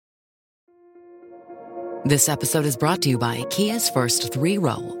This episode is brought to you by Kia's first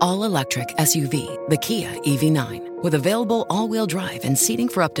 3-row, all-electric SUV, the Kia EV9, with available all-wheel drive and seating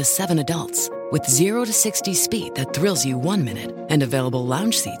for up to 7 adults, with 0 to 60 speed that thrills you 1 minute and available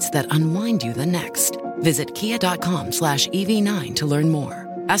lounge seats that unwind you the next. Visit kia.com/EV9 to learn more.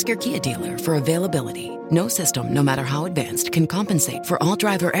 Ask your Kia dealer for availability. No system, no matter how advanced, can compensate for all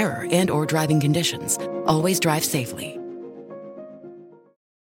driver error and or driving conditions. Always drive safely.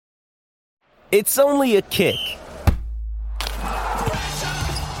 It's only a kick,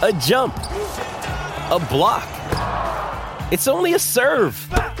 a jump, a block. It's only a serve.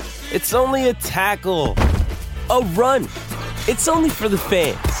 It's only a tackle, a run. It's only for the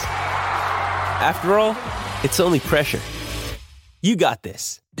fans. After all, it's only pressure. You got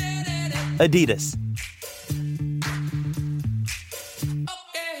this. Adidas.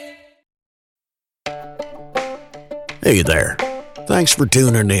 Hey there. Thanks for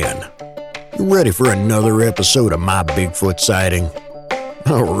tuning in. You ready for another episode of My Bigfoot Sighting?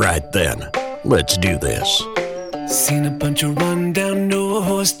 All right then, let's do this. Seen a bunch of rundown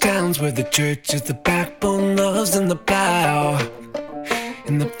no-horse towns where the church is the backbone, loves in the plow,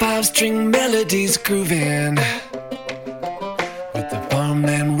 and the 5-string melodies grooving, with the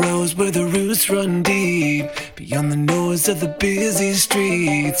farmland rows where the roots run deep, beyond the noise of the busy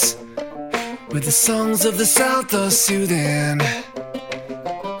streets, where the songs of the South are soothing.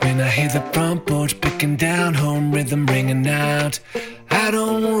 When I hear the front porch picking down, home rhythm ringing out, I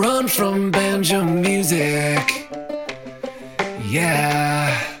don't run from banjo music.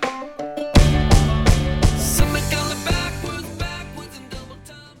 Yeah.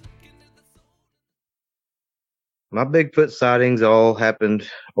 My Bigfoot sightings all happened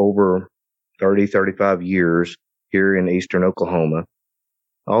over 30, 35 years here in eastern Oklahoma.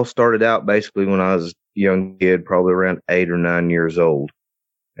 All started out basically when I was a young kid, probably around 8 or 9 years old,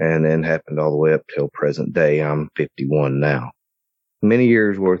 and then happened all the way up till present day. I'm 51 now. Many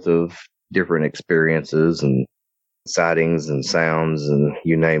years worth of different experiences and sightings and sounds and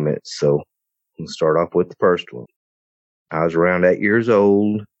you name it. So we'll start off with the first one. I was around 8 years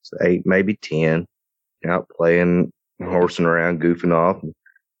old, 8, maybe 10, out playing, horsing around, goofing off.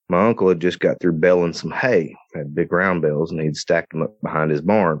 My uncle had just got through baling some hay, had big round bales, and he'd stacked them up behind his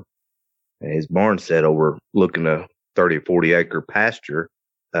barn. And his barn sat overlooking a 30 or 40 acre pasture,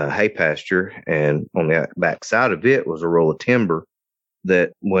 hay pasture, and on the back side of it was a roll of timber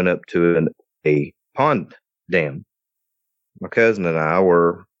that went up to a pond dam. My cousin and I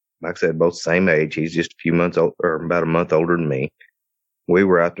were, like I said, both the same age. He's just a few months old, or about a month older than me. We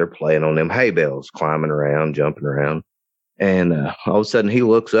were out there playing on them hay bales, climbing around, jumping around. And all of a sudden he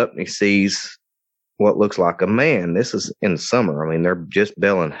looks up and he sees what looks like a man. This is in the summer. I mean, they're just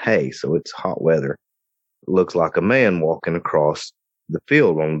baling hay, so it's hot weather. It looks like a man walking across the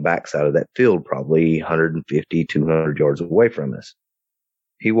field on the backside of that field, probably 150, 200 yards away from us.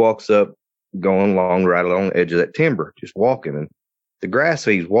 He walks up, going right along the edge of that timber, just walking. And the grass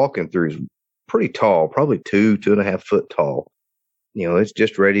he's walking through is pretty tall, probably 2.5 foot tall. You know, it's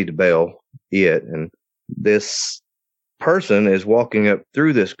just ready to bale it. And this person is walking up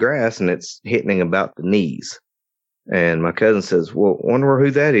through this grass and it's hitting him about the knees. And my cousin says, well, wonder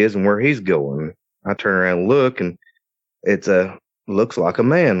who that is and where he's going. I turn around and look, and looks like a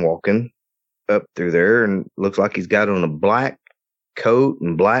man walking up through there, and looks like he's got on a black coat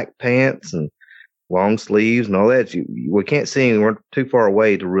and black pants and long sleeves and all that. We can't see him. We're too far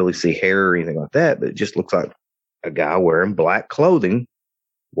away to really see hair or anything like that, but it just looks like a guy wearing black clothing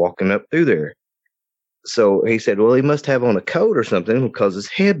walking up through there. So he said, well, he must have on a coat or something because his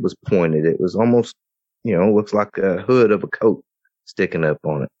head was pointed. It was almost, looks like a hood of a coat sticking up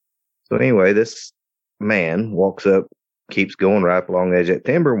on it. So anyway, this man walks up, keeps going right along the edge of that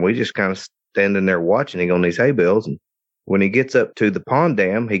timber, and we just kind of standing there watching him on these hay bales. And when he gets up to the pond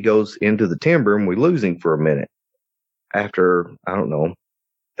dam, he goes into the timber and we lose him for a minute. After,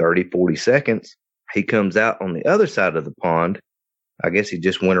 30, 40 seconds, he comes out on the other side of the pond. I guess he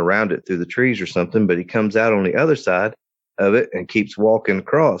just went around it through the trees or something, but he comes out on the other side of it and keeps walking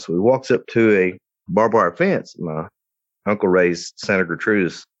across. He walks up to a barbed wire fence. My uncle raised Santa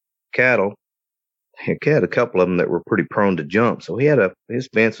Gertrudis cattle. He had a couple of them that were pretty prone to jump. So his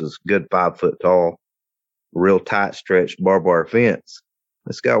fence was a good 5 foot tall, real tight stretched barbed wire fence.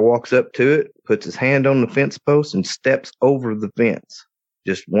 This guy walks up to it, puts his hand on the fence post and steps over the fence.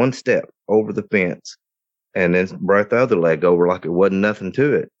 Just one step over the fence. And then brought the other leg over like it wasn't nothing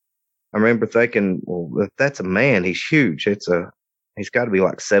to it. I remember thinking, well, if that's a man, he's huge. He's got to be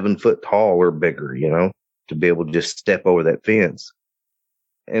like 7 foot tall or bigger, to be able to just step over that fence.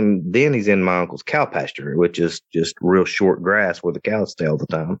 And then he's in my uncle's cow pasture, which is just real short grass where the cows stay all the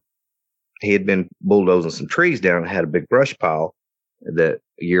time. he had been bulldozing some trees down and had a big brush pile that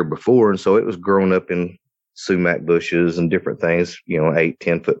year before. And so it was growing up in sumac bushes and different things,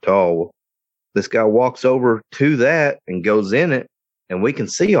 8-10 foot tall. This guy walks over to that and goes in it, and we can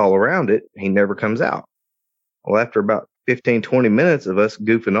see all around it. He never comes out. Well, after about 15-20 minutes of us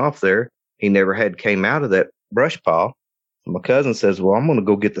goofing off there, he never had came out of that brush pile. So my cousin says, well, I'm going to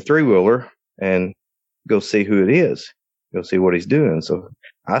go get the 3-wheeler and go see who it is, go see what he's doing. So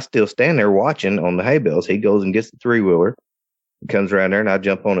I still stand there watching on the hay bales. He goes and gets the 3-wheeler, comes around there, and I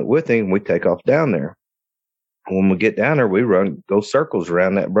jump on it with him, and we take off down there. When we get down there, we go circles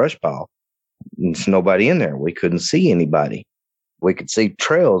around that brush pile. There's nobody in there. We couldn't see anybody. We could see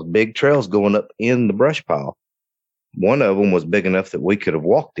trails, big trails going up in the brush pile. One of them was big enough that we could have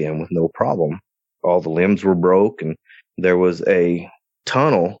walked in with no problem. All the limbs were broke, and there was a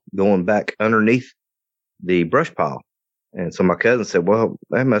tunnel going back underneath the brush pile. And so my cousin said, well,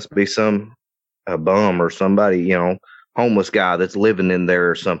 that must be a bum or somebody, homeless guy that's living in there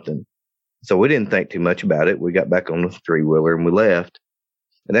or something. So we didn't think too much about it. We got back on the 3-wheeler and we left.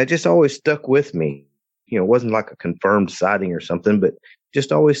 And that just always stuck with me. It wasn't like a confirmed sighting or something, but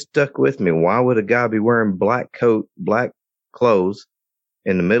just always stuck with me. Why would a guy be wearing black coat, black clothes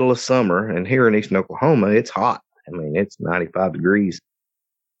in the middle of summer? And here in Eastern Oklahoma, it's hot. I mean, it's 95 degrees.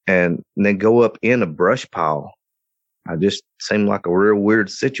 And then go up in a brush pile. I just seemed like a real weird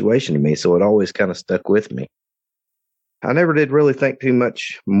situation to me. So it always kind of stuck with me. I never did really think too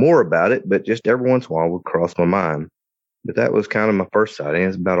much more about it, but just every once in a while it would cross my mind. But that was kind of my first sighting.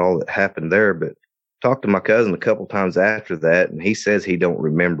 It's about all that happened there. But talked to my cousin a couple times after that, and he says he don't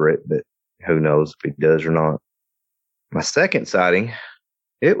remember it, but who knows if he does or not. My second sighting,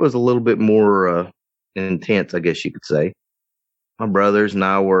 it was a little bit more intense, I guess you could say. My brothers and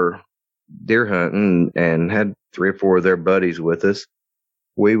I were deer hunting and had 3 or 4 of their buddies with us.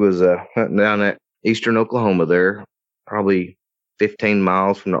 We was hunting down at Eastern Oklahoma there, probably 15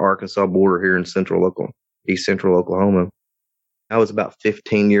 miles from the Arkansas border here in East Central Oklahoma. I was about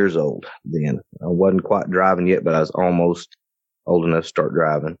 15 years old then. I wasn't quite driving yet, but I was almost old enough to start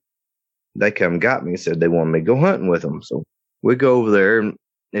driving. They come and got me and said they wanted me to go hunting with them. So we go over there, and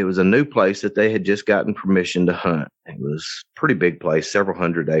it was a new place that they had just gotten permission to hunt. It was a pretty big place, several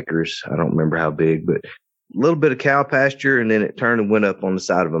hundred acres. I don't remember how big, but a little bit of cow pasture, and then it turned and went up on the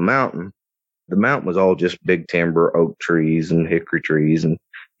side of a mountain. The mountain was all just big timber, oak trees and hickory trees and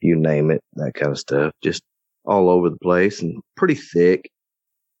you name it, that kind of stuff, just all over the place and pretty thick.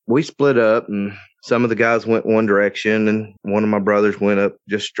 We split up, and some of the guys went one direction, and one of my brothers went up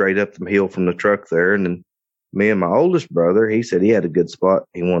just straight up the hill from the truck there. And then me and my oldest brother, he said he had a good spot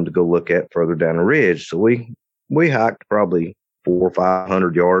he wanted to go look at further down the ridge. So we hiked probably 400 or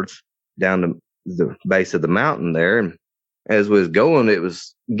 500 yards down the base of the mountain there. And as we was going, it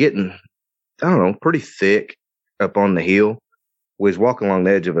was getting, pretty thick up on the hill. We was walking along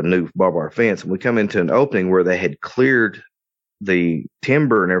the edge of a new barbed wire fence, and we come into an opening where they had cleared the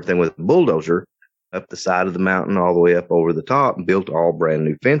timber and everything with a bulldozer up the side of the mountain all the way up over the top and built all brand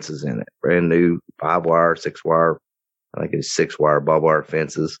new fences in it. Brand new 5-wire, 6-wire, I think it's 6-wire barbed wire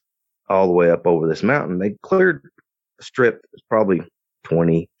fences all the way up over this mountain. They cleared a strip that's probably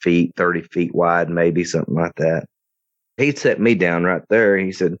 20 feet, 30 feet wide, maybe something like that. He set me down right there.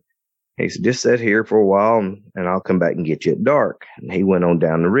 He said, just sit here for a while and I'll come back and get you at dark. And he went on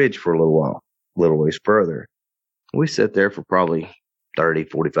down the ridge for a little while, a little ways further. We sat there for probably 30,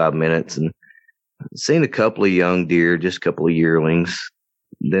 45 minutes and seen a couple of young deer, just a couple of yearlings.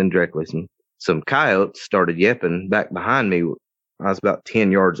 Then directly some coyotes started yipping back behind me. I was about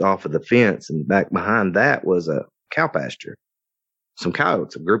 10 yards off of the fence, and back behind that was a cow pasture. Some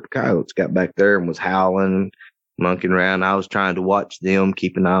coyotes, a group of coyotes got back there and was howling, monkeying around. I was trying to watch them,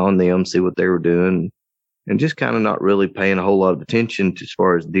 keep an eye on them, see what they were doing, and just kind of not really paying a whole lot of attention to, as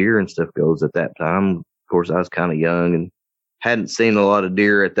far as deer and stuff goes at that time. Of course, I was kind of young and hadn't seen a lot of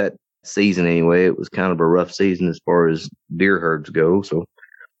deer at that season anyway. It was kind of a rough season as far as deer herds go. So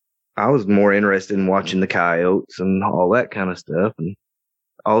I was more interested in watching the coyotes and all that kind of stuff. And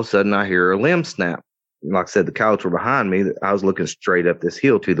all of a sudden I hear a limb snap. Like I said, the coyotes were behind me. I was looking straight up this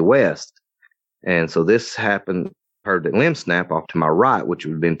hill to the west. And so this happened, heard the limb snap off to my right, which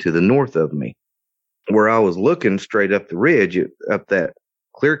would have been to the north of me. Where I was looking straight up the ridge, up that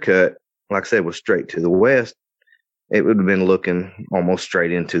clear cut, like I said, was straight to the west. It would have been looking almost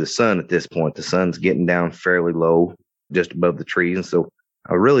straight into the sun at this point. The sun's getting down fairly low, just above the trees. And so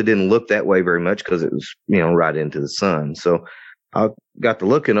I really didn't look that way very much because it was, right into the sun. So I got to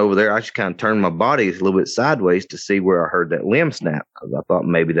looking over there. I just kind of turned my body a little bit sideways to see where I heard that limb snap, because I thought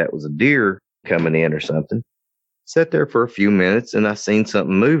maybe that was a deer coming in or something. Sat there for a few minutes and I seen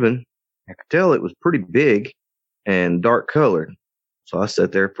something moving I could tell it was pretty big and dark colored. So I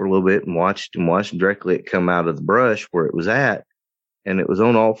sat there for a little bit and watched directly it come out of the brush where it was at. And it was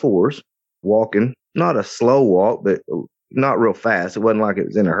on all fours, walking, not a slow walk, but not real fast. It wasn't like it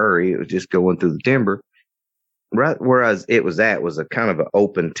was in a hurry. It was just going through the timber. Right where it was at was a kind of an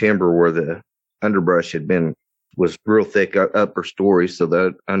open timber where the underbrush was real thick upper story, so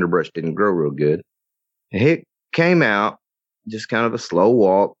the underbrush didn't grow real good. And it came out, just kind of a slow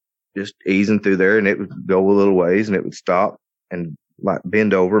walk, just easing through there, and it would go a little ways, and it would stop and like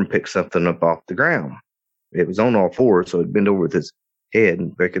bend over and pick something up off the ground. It was on all fours, so it'd bend over with its head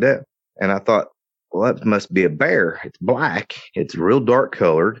and pick it up. And I thought, well, that must be a bear. It's black. It's real dark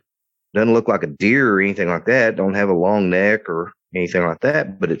colored. Doesn't look like a deer or anything like that. Don't have a long neck or anything like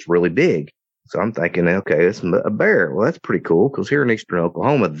that, but it's really big. So I'm thinking, okay, it's a bear. Well, that's pretty cool because here in eastern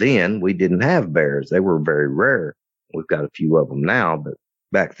Oklahoma, then we didn't have bears. They were very rare. We've got a few of them now, but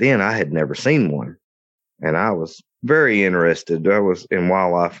back then I had never seen one. And I was very interested. I was in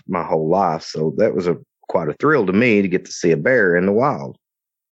wildlife my whole life. So that was quite a thrill to me to get to see a bear in the wild.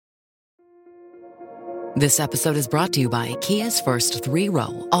 This episode is brought to you by Kia's first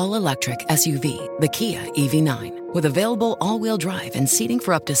 3-row, all-electric SUV, the Kia EV9, with available all-wheel drive and seating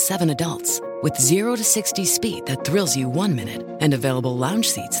for up to 7 adults, with 0 to 60 speed that thrills you 1 minute and available lounge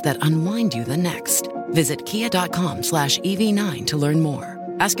seats that unwind you the next. Visit kia.com/EV9 to learn more.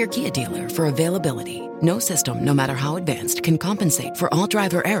 Ask your Kia dealer for availability. No system, no matter how advanced, can compensate for all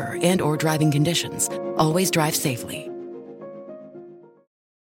driver error and or driving conditions. Always drive safely.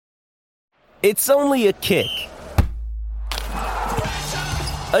 It's only a kick,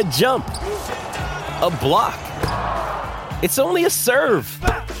 a jump, a block. It's only a serve.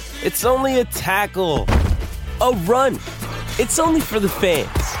 It's only a tackle, a run. It's only for the fans.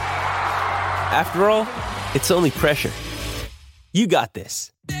 After all, it's only pressure. You got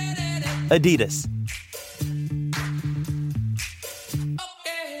this. Adidas.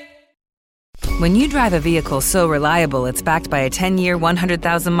 When you drive a vehicle so reliable it's backed by a 10-year,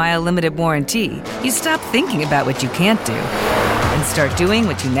 100,000-mile limited warranty, you stop thinking about what you can't do and start doing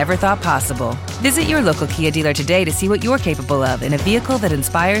what you never thought possible. Visit your local Kia dealer today to see what you're capable of in a vehicle that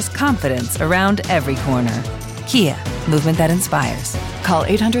inspires confidence around every corner. Kia, movement that inspires. Call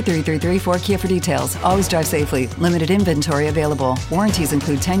 800-333-4KIA for details. Always drive safely. Limited inventory available. Warranties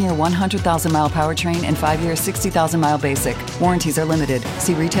include 10-year 100,000-mile powertrain and 5-year 60,000-mile basic. Warranties are limited.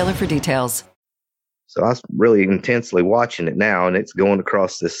 See retailer for details. So I was really intensely watching it now, and it's going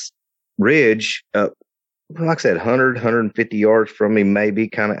across this ridge up, like I said, 100, 150 yards from me, maybe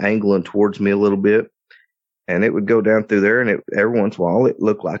kind of angling towards me a little bit. And it would go down through there, and every once in a while, it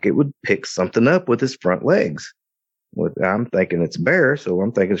looked like it would pick something up with its front legs. I'm thinking it's a bear, so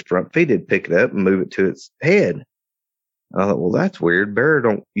I'm thinking its front feet would pick it up and move it to its head. I thought, well, that's weird. Bears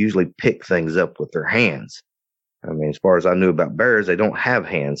don't usually pick things up with their hands. I mean, as far as I knew about bears, they don't have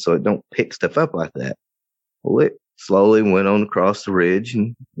hands, so it don't pick stuff up like that. Well, it slowly went on across the ridge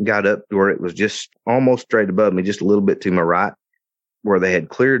and got up to where it was just almost straight above me, just a little bit to my right, where they had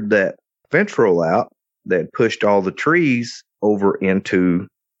cleared that fence roll out. They had pushed all the trees over into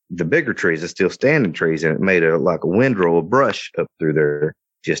the bigger trees, the still standing trees, and it made like a windrow of brush up through there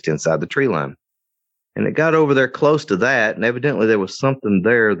just inside the tree line. And it got over there close to that, and evidently there was something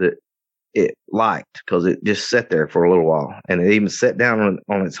there that it liked because it just sat there for a little while, and it even sat down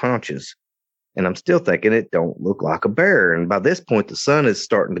on its haunches. And I'm still thinking it don't look like a bear. And by this point, the sun is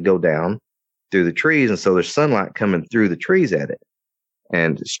starting to go down through the trees, and so there's sunlight coming through the trees at it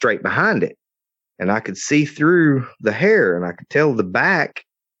and straight behind it. And I could see through the hair, and I could tell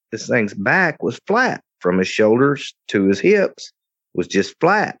this thing's back was flat from his shoulders to his hips was just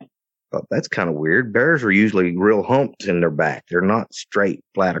flat. Thought that's kind of weird. Bears are usually real humps in their back. They're not straight,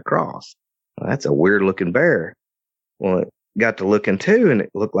 flat across. Well, that's a weird looking bear. Well, it got to looking too, and it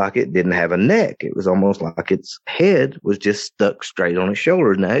looked like it didn't have a neck. It was almost like its head was just stuck straight on his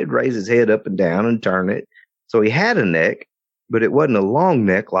shoulders. Now it'd raise his head up and down and turn it. So he had a neck, but it wasn't a long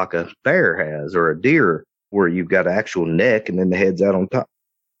neck like a bear has or a deer where you've got an actual neck and then the head's out on top.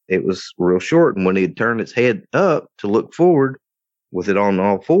 It was real short. And when he'd turn its head up to look forward with it on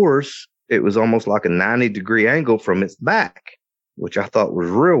all fours, it was almost like a 90-degree angle from its back, which I thought was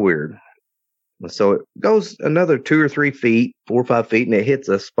real weird. And so it goes another 2 or 3 feet, 4 or 5 feet, and it hits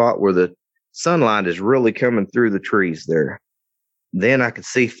a spot where the sunlight is really coming through the trees there. Then I could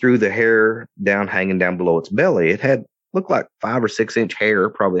see through the hair hanging down below its belly. It had looked like 5 or 6 inch hair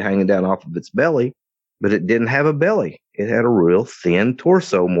probably hanging down off of its belly, but it didn't have a belly. It had a real thin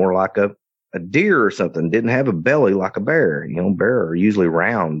torso, more like a deer or something. It didn't have a belly like a bear. You know, bears are usually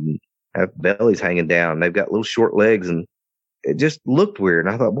round and have bellies hanging down. They've got little short legs and it just looked weird.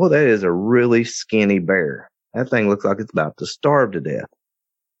 And I thought, boy, that is a really skinny bear. That thing looks like it's about to starve to death.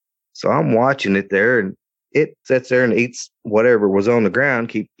 So I'm watching it there, and it sits there and eats whatever was on the ground,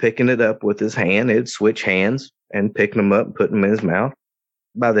 keep picking it up with his hand. It'd switch hands and picking them up and putting them in his mouth.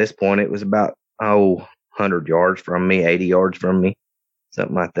 By this point, it was about, 100 yards from me, 80 yards from me,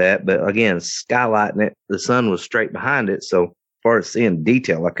 something like that. But again, skylighting it, the sun was straight behind it. So as far as seeing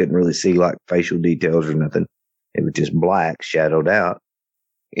detail, I couldn't really see like facial details or nothing. It was just black, shadowed out.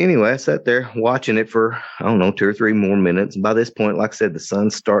 Anyway, I sat there watching it for, 2 or 3 more minutes. And by this point, like I said, the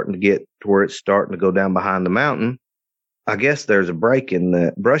sun's starting to get to where it's starting to go down behind the mountain. I guess there's a break in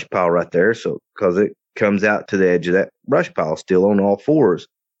the brush pile right there. So, because it comes out to the edge of that brush pile still on all fours.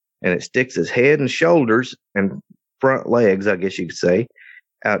 And it sticks its head and shoulders and front legs, I guess you could say,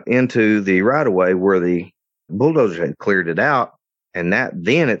 out into the right of way where the bulldozer had cleared it out. And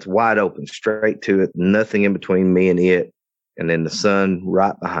then it's wide open, straight to it, nothing in between me and it. And then the sun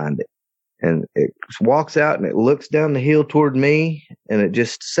right behind it. And it walks out and it looks down the hill toward me. And it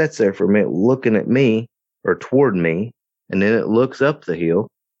just sits there for a minute looking at me or toward me. And then it looks up the hill.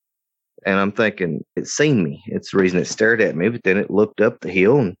 And I'm thinking, it's seen me. It's the reason it stared at me. But then it looked up the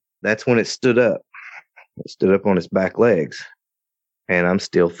hill, and that's when it stood up. It stood up on its back legs. And I'm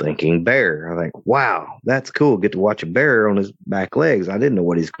still thinking bear. I think, wow, that's cool. Get to watch a bear on his back legs. I didn't know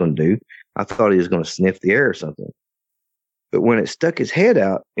what he's going to do. I thought he was going to sniff the air or something. But when it stuck his head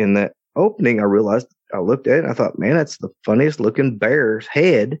out in that opening, I realized, I looked at it and I thought, man, that's the funniest looking bear's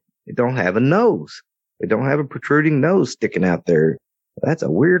head. It don't have a nose. It don't have a protruding nose sticking out there. That's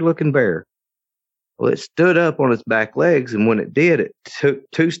a weird looking bear. Well, it stood up on its back legs, and when it did, it took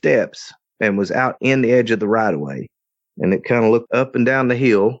 2 steps and was out in the edge of the right of way. And it kind of looked up and down the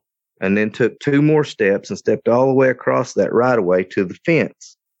hill, and then took 2 more steps and stepped all the way across that right of way to the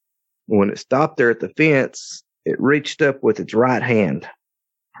fence. When it stopped there at the fence, it reached up with its right hand,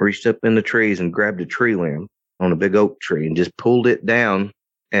 reached up in the trees and grabbed a tree limb on a big oak tree and just pulled it down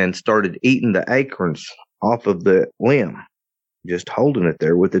and started eating the acorns off of the limb, just holding it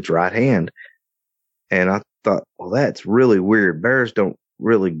there with its right hand. And I thought, well, that's really weird. Bears don't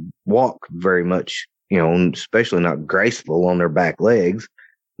really walk very much, especially not graceful on their back legs.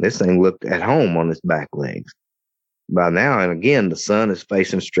 This thing looked at home on its back legs. By now, and again, the sun is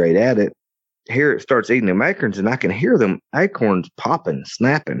facing straight at it. Here it starts eating them acorns, and I can hear them acorns popping,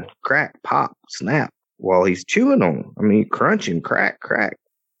 snapping, crack, pop, snap, while he's chewing on them. I mean, crunching, crack, crack.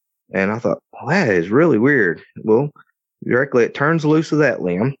 And I thought, well, that is really weird. Well, directly it turns loose of that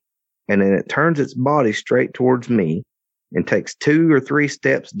limb, and then it turns its body straight towards me and takes 2 or 3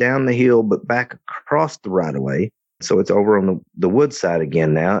 steps down the hill, but back across the right of way. So it's over on the wood side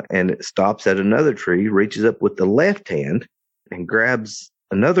again now, and it stops at another tree, reaches up with the left hand and grabs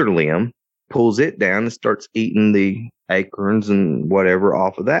another limb, pulls it down and starts eating the acorns and whatever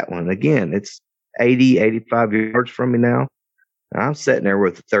off of that one. Again, it's 80, 85 yards from me now. I'm sitting there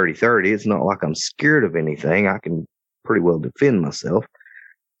with a 30-30. It's not like I'm scared of anything. I can pretty well defend myself.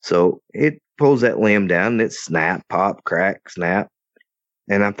 So it pulls that limb down and it snap, pop, crack, snap.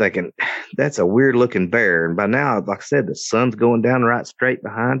 And I'm thinking, that's a weird looking bear. And by now, like I said, the sun's going down right straight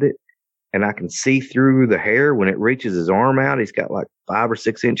behind it. And I can see through the hair when it reaches his arm out. He's got like 5 or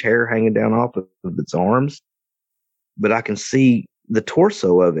 6 inch hair hanging down off of its arms. But I can see the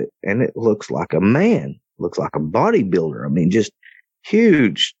torso of it, and it looks like a man. Looks like a bodybuilder. I mean, just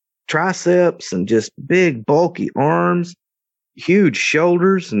huge triceps and just big, bulky arms, huge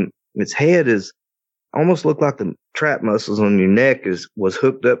shoulders, and its head is almost looked like the trap muscles on your neck was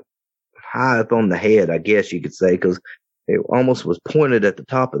hooked up high up on the head, I guess you could say, because it almost was pointed at the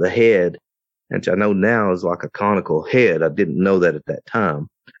top of the head, which I know now is like a conical head. I didn't know that at that time,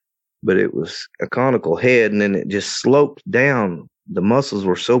 but it was a conical head, and then it just sloped down. The muscles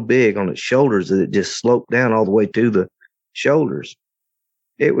were so big on its shoulders that it just sloped down all the way to the shoulders.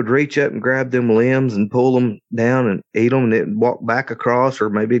 It would reach up and grab them limbs and pull them down and eat them, and it'd walk back across, or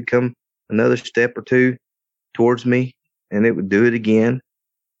maybe it'd come another step or 2 towards me, and it would do it again.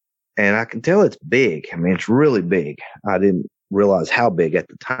 And I can tell it's big. I mean, it's really big. I didn't realize how big at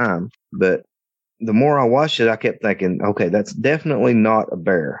the time, but the more I watched it, I kept thinking, okay, that's definitely not a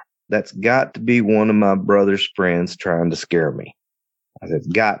bear. That's got to be one of my brother's friends trying to scare me. I said, it's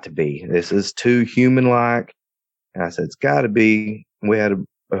got to be. This is too human-like. And I said, it's got to be. We had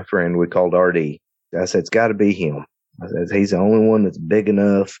a friend we called RD. I said, it's got to be him. I said, he's the only one that's big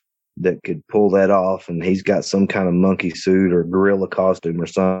enough that could pull that off, and he's got some kind of monkey suit or gorilla costume or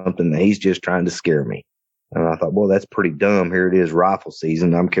something that he's just trying to scare me. And I thought, well, that's pretty dumb. Here it is, rifle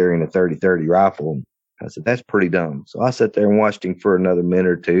season. I'm carrying a 30-30 rifle. I said, that's pretty dumb. So I sat there and watched him for another minute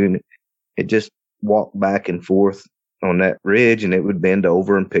or 2, and it just walked back and forth on that ridge, and it would bend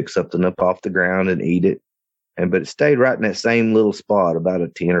over and pick something up off the ground and eat it. But it stayed right in that same little spot, about a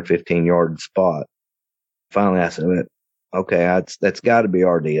 10 or 15 yard spot. Finally, I said, okay, that's got to be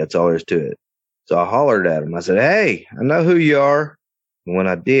RD. That's all there is to it. So I hollered at him. I said, hey, I know who you are. And when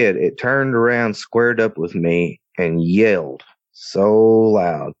I did, it turned around, squared up with me, and yelled so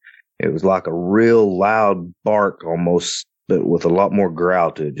loud. It was like a real loud bark almost, but with a lot more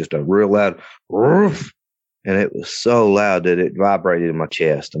growl to it. Just a real loud roof. And it was so loud that it vibrated in my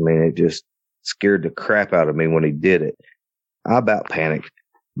chest. I mean, it just scared the crap out of me when he did it. I about panicked.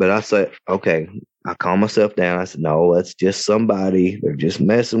 But I said, okay, I calmed myself down. I said, no, that's just somebody. They're just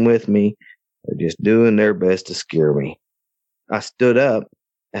messing with me. They're just doing their best to scare me. I stood up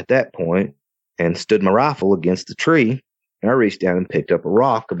at that point and stood my rifle against the tree. And I reached down and picked up a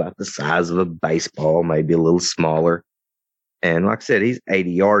rock about the size of a baseball, maybe a little smaller. And like I said, he's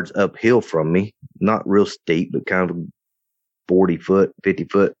 80 yards uphill from me. Not real steep, but kind of 40 foot, 50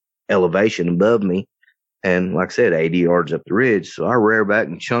 foot elevation above me. And like I said, 80 yards up the ridge. So I rear back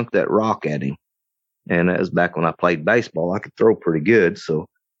and chunked that rock at him. And that was back when I played baseball. I could throw pretty good. So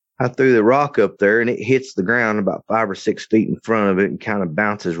I threw the rock up there, and it hits the ground about 5 or 6 feet in front of it and kind of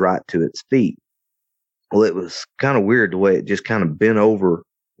bounces right to its feet. Well, it was kind of weird the way it just kind of bent over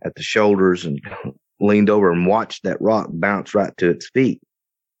at the shoulders and leaned over and watched that rock bounce right to its feet.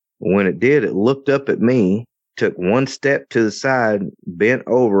 When it did, it looked up at me, took one step to the side, bent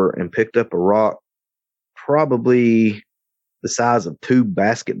over, and picked up a rock probably the size of 2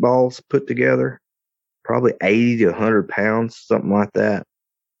 basketballs put together, probably 80 to 100 pounds, something like that.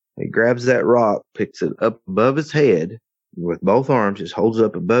 He grabs that rock, picks it up above his head with both arms, just holds it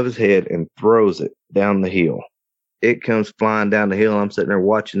up above his head and throws it down the hill. It comes flying down the hill. I'm sitting there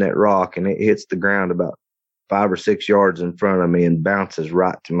watching that rock, and it hits the ground about 5 or 6 yards in front of me and bounces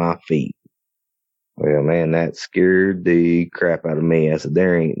right to my feet. Well, man, that scared the crap out of me. I said,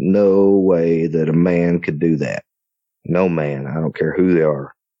 there ain't no way that a man could do that. No man. I don't care who they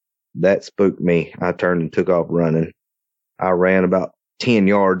are. That spooked me. I turned and took off running. I ran about 10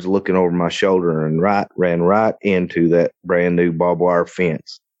 yards looking over my shoulder and ran right into that brand new barbed wire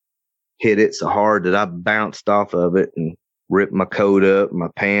fence. Hit it so hard that I bounced off of it and ripped my coat up, my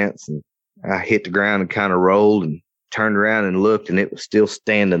pants, and I hit the ground and kind of rolled and turned around and looked, and it was still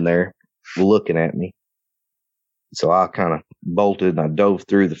standing there looking at me. So I kind of bolted and I dove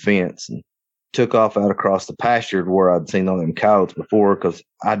through the fence and took off out across the pasture where I'd seen all them coyotes before, because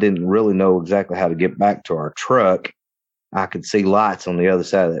I didn't really know exactly how to get back to our truck. I could see lights on the other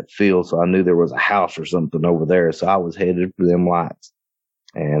side of that field, so I knew there was a house or something over there. So I was headed for them lights.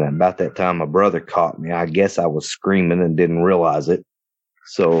 And about that time, my brother caught me. I guess I was screaming and didn't realize it.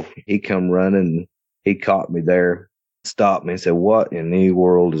 So he come running. He caught me there, stopped me and said, what in the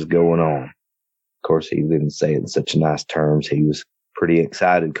world is going on? Of course, he didn't say it in such nice terms. He was pretty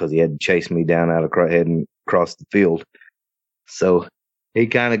excited because he had to chase me down heading across the field. So he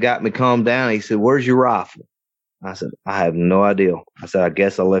kind of got me calmed down. He said, where's your rifle? I said, I have no idea. I said, I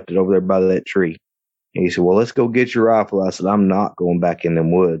guess I left it over there by that tree. He said, well, let's go get your rifle. I said, I'm not going back in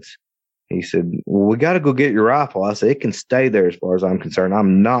them woods. He said, well, we got to go get your rifle. I said, it can stay there as far as I'm concerned.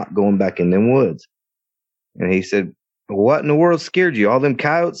 I'm not going back in them woods. And he said, what in the world scared you? All them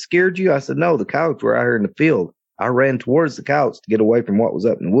coyotes scared you? I said, no, the coyotes were out here in the field. I ran towards the coyotes to get away from what was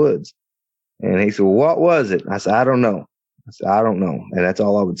up in the woods. And he said, well, what was it? I said, I don't know. I said, I don't know. And that's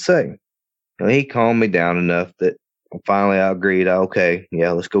all I would say. And he calmed me down enough that finally I agreed, okay,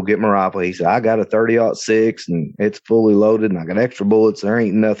 yeah, let's go get my rifle. He said, I got a 30-06 and it's fully loaded and I got extra bullets. There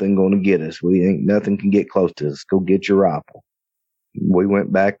ain't nothing going to get us. Nothing can get close to us. Go get your rifle. We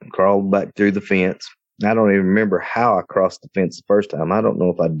went back and crawled back through the fence. I don't even remember how I crossed the fence the first time. I don't know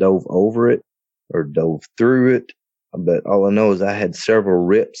if I dove over it or dove through it, but all I know is I had several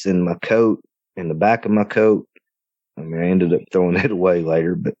rips in my coat, in the back of my coat. I mean, I ended up throwing it away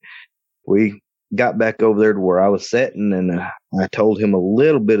later, but we got back over there to where I was sitting, and I told him a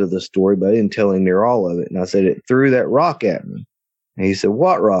little bit of the story, but I didn't tell him near all of it. And I said, it threw that rock at me. And he said,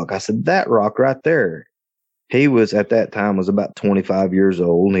 what rock? I said, that rock right there. He was, at that time, was about 25 years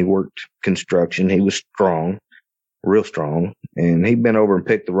old, and he worked construction. He was strong, real strong. And he bent over and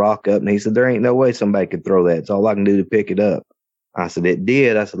picked the rock up, and he said, there ain't no way somebody could throw that. It's all I can do to pick it up. I said, it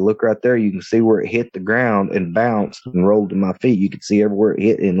did. I said, look right there. You can see where it hit the ground and bounced and rolled to my feet. You could see everywhere it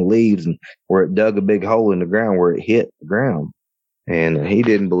hit in the leaves and where it dug a big hole in the ground where it hit the ground. And he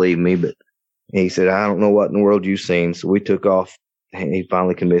didn't believe me, but he said, I don't know what in the world you've seen. So we took off. And he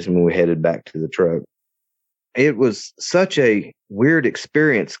finally convinced me. We headed back to the truck. It was such a weird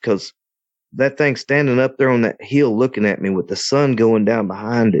experience because that thing standing up there on that hill looking at me with the sun going down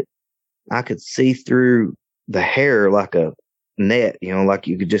behind it, I could see through the hair like a net, like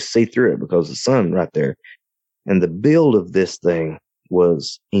you could just see through it because of the sun right there. And the build of this thing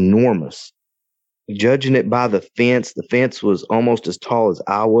was enormous. Judging it by the fence was almost as tall as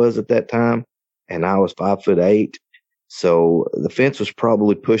I was at that time, and I was 5'8". So the fence was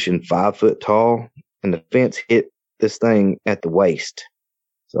probably pushing 5 foot tall, and the fence hit this thing at the waist.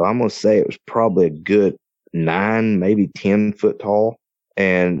 So I'm going to say it was probably a good 9, maybe 10 foot tall,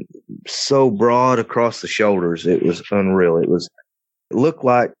 and so broad across the shoulders. It was unreal. It looked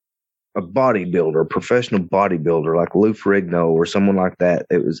like a bodybuilder, a professional bodybuilder, like Lou Ferrigno or someone like that.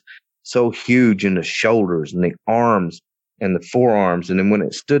 It was so huge in the shoulders and the arms and the forearms. And then when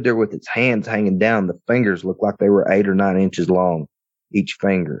it stood there with its hands hanging down, the fingers looked like they were 8 or 9 inches long, each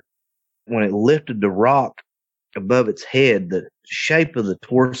finger. When it lifted the rock above its head, the shape of the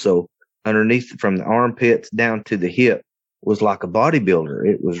torso underneath from the armpits down to the hip was like a bodybuilder.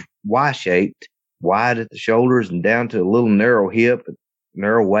 It was Y-shaped, wide at the shoulders and down to a little narrow hip,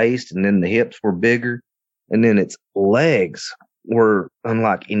 narrow waist, and then the hips were bigger. And then its legs were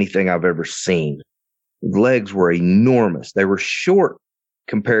unlike anything I've ever seen. His legs were enormous. They were short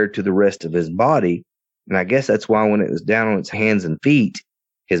compared to the rest of his body. And I guess that's why when it was down on its hands and feet,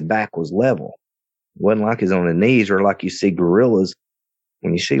 his back was level. It wasn't like he's on his knees, or like you see gorillas.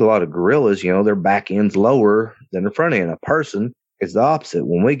 When you see a lot of gorillas, their back end's lower than the front end. A person is the opposite.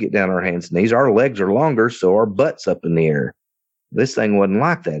 When we get down on our hands and knees, our legs are longer, so our butt's up in the air. This thing wasn't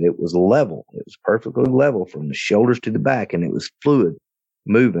like that. It was level. It was perfectly level from the shoulders to the back, and it was fluid,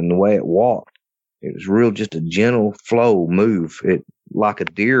 moving the way it walked. It was real, just a gentle flow move. It like a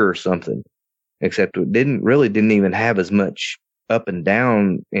deer or something, except it didn't even have as much up and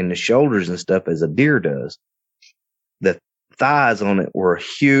down in the shoulders and stuff as a deer does. The thighs on it were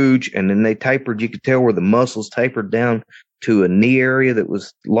huge, and then they tapered. You could tell where the muscles tapered down to a knee area that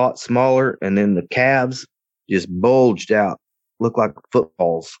was a lot smaller, and then the calves just bulged out, looked like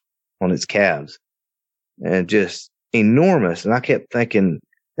footballs on its calves, and just enormous. And I kept thinking,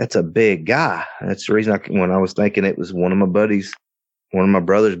 that's a big guy. That's the reason when I was thinking it was one of my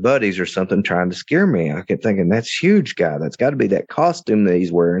brother's buddies or something trying to scare me. I kept thinking, that's a huge guy. That's got to be that costume that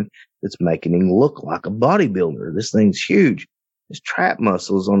he's wearing that's making him look like a bodybuilder. This thing's huge. His trap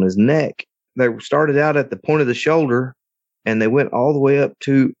muscles on his neck, they started out at the point of the shoulder, and they went all the way up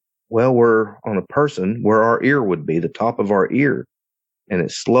to, we're on a person where our ear would be, the top of our ear. And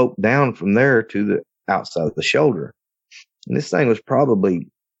it sloped down from there to the outside of the shoulder. And this thing was probably,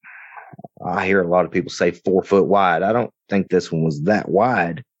 I hear a lot of people say 4 foot wide. I don't think this one was that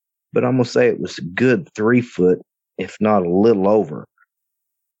wide, but I'm going to say it was a good 3 foot, if not a little over.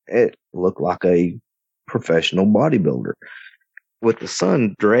 It looked like a professional bodybuilder. With the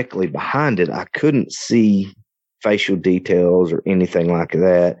sun directly behind it, I couldn't see facial details or anything like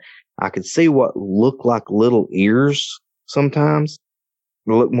that. I could see what looked like little ears sometimes.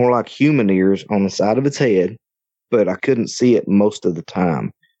 It looked more like human ears on the side of its head, but I couldn't see it most of the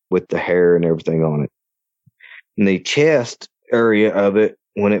time with the hair and everything on it. And the chest area of it,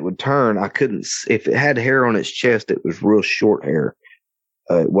 when it would turn, I couldn't, if it had hair on its chest, it was real short hair.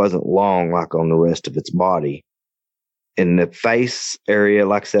 It wasn't long like on the rest of its body. In the face area,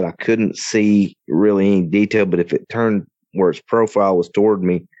 like I said, I couldn't see really any detail, but if it turned where its profile was toward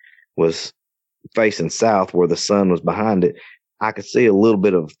me, was facing south where the sun was behind it, I could see a little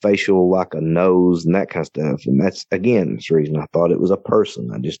bit of facial, like a nose and that kind of stuff. And that's the reason I thought it was a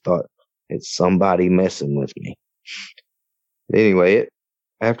person. I just thought it's somebody messing with me. Anyway,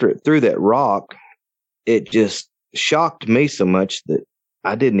 after it threw that rock, it just shocked me so much that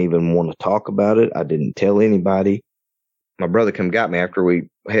I didn't even want to talk about it. I didn't tell anybody. My brother come got me after we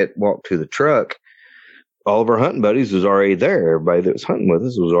had walked to the truck. All of our hunting buddies was already there. Everybody that was hunting with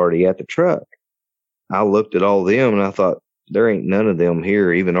us was already at the truck. I looked at all of them and I thought, there ain't none of them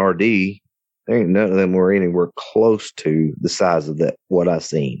here, even RD. There ain't none of them were anywhere close to the size of that, what I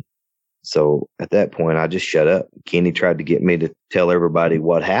seen. So at that point, I just shut up. Kenny tried to get me to tell everybody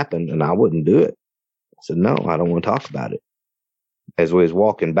what happened, and I wouldn't do it. I said, no, I don't want to talk about it. As we was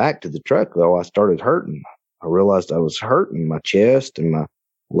walking back to the truck, though, I started hurting. I realized I was hurting. My chest and my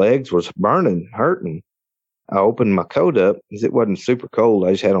legs was burning, hurting. I opened my coat up because it wasn't super cold.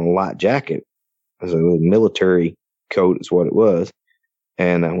 I just had on a light jacket. It was a military coat is what it was.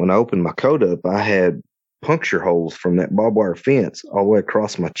 And when I opened my coat up, I had puncture holes from that barbed wire fence all the way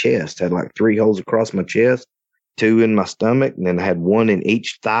across my chest. I had like 3 holes across my chest, 2 in my stomach, and then I had 1 in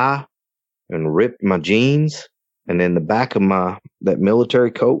each thigh, and ripped my jeans. And then the back of that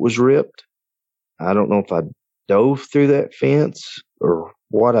military coat was ripped. I don't know if I dove through that fence or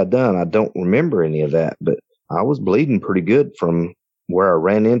what I done. I don't remember any of that, but I was bleeding pretty good from where I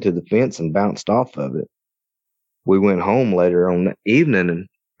ran into the fence and bounced off of it. we went home later on the evening,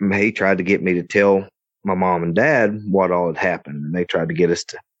 and he tried to get me to tell my mom and dad what all had happened. And they tried to get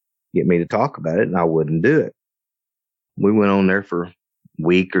me to talk about it, and I wouldn't do it. We went on there for a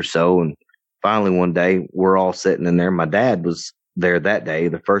week or so, and finally one day we're all sitting in there. My dad was there that day.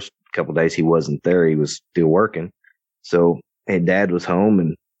 The first couple of days he wasn't there. He was still working. So Dad was home,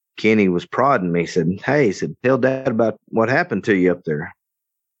 and Kenny was prodding me. He said, "Hey," he said, "tell Dad about what happened to you up there."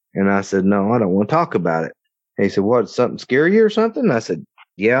 And I said, "No, I don't want to talk about it." He said, "What, something scary you or something?" I said,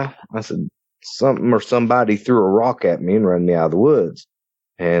 "Yeah." I said, "Something or somebody threw a rock at me and ran me out of the woods."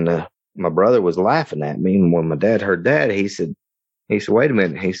 And my brother was laughing at me. And when my dad heard that, he said, "Wait a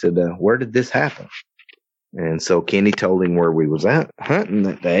minute." He said, "Where did this happen?" And so Kenny told him where we was out hunting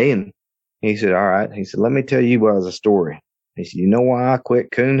that day. And he said, "All right." He said, "Let me tell you was a story." He said, "You know why I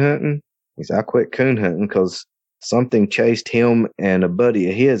quit coon hunting?" He said, "I quit coon hunting because something chased him and a buddy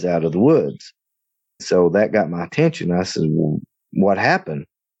of his out of the woods." So that got my attention. I said, "Well, what happened?"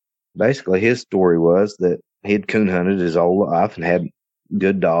 Basically, his story was that he'd coon hunted his whole life and had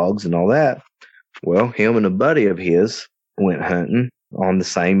good dogs and all that. Well, him and a buddy of his went hunting on the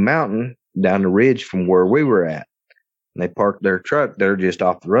same mountain down the ridge from where we were at. And they parked their truck there just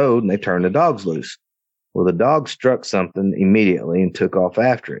off the road, and they turned the dogs loose. Well, the dog struck something immediately and took off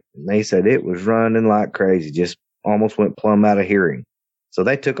after it. And they said it was running like crazy, just almost went plumb out of hearing. So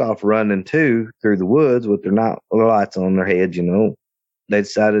they took off running too through the woods with their lights on their heads, you know. They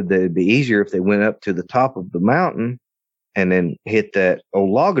decided that it'd be easier if they went up to the top of the mountain and then hit that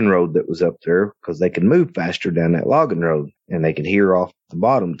old logging road that was up there, because they could move faster down that logging road and they could hear off the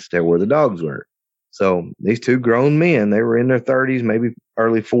bottom to stay where the dogs were. So these two grown men, they were in their 30s, maybe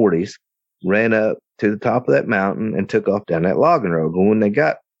early 40s, ran up to the top of that mountain and took off down that logging road. Well, when they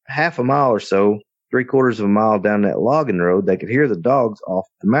got half a mile or so, 3/4 of a mile down that logging road, they could hear the dogs off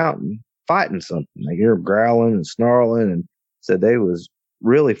the mountain fighting something. They hear them growling and snarling, and said they was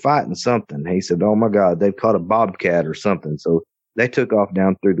really fighting something. He said, "Oh my God, they've caught a bobcat or something." So they took off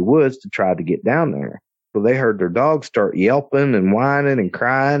down through the woods to try to get down there. So they heard their dogs start yelping and whining and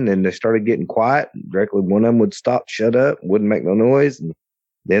crying, and they started getting quiet. Directly, one of them would stop, shut up, wouldn't make no noise. And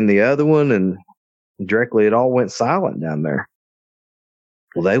then the other one, and directly it all went silent down there.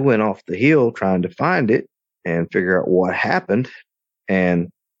 Well, they went off the hill trying to find it and figure out what happened. And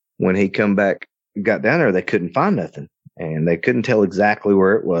when he come back, got down there, they couldn't find nothing. And they couldn't tell exactly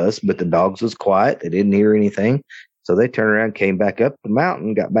where it was, but the dogs was quiet. They didn't hear anything. So they turned around, came back up the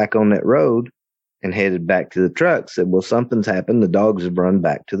mountain, got back on that road, and headed back to the truck. Said, "Well, something's happened. The dogs have run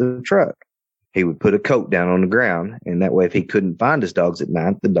back to the truck." He would put a coat down on the ground, and that way if he couldn't find his dogs at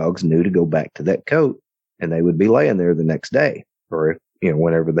night, the dogs knew to go back to that coat, and they would be laying there the next day, or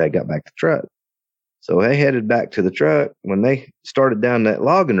whenever they got back to the truck. So they headed back to the truck. When they started down that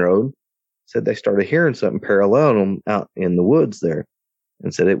logging road, said they started hearing something parallel them out in the woods there,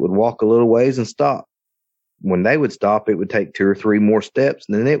 and said it would walk a little ways and stop. When they would stop, it would take 2 or 3 more steps,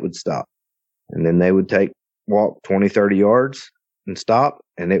 and then it would stop. And then they would walk 20, 30 yards and stop,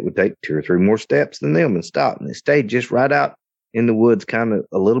 and it would take 2 or 3 more steps than them and stop. And they stayed just right out in the woods, kind of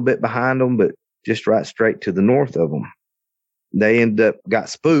a little bit behind them, but just right straight to the north of them. They ended up, got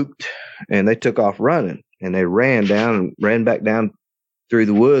spooked, and they took off running, and they ran back down through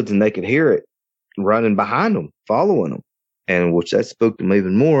the woods, and they could hear it running behind them, following them, and which that spooked them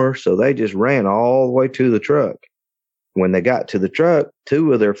even more. So they just ran all the way to the truck. When they got to the truck,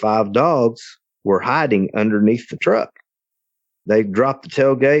 2 of their 5 dogs were hiding underneath the truck. They dropped the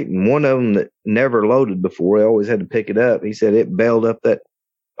tailgate, and one of them that never loaded before, they always had to pick it up. He said it bailed up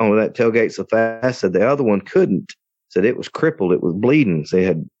on that tailgate so fast that the other one couldn't. Said it was crippled, it was bleeding. So it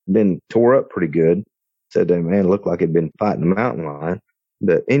had been tore up pretty good. Said that man looked like he'd been fighting a mountain lion.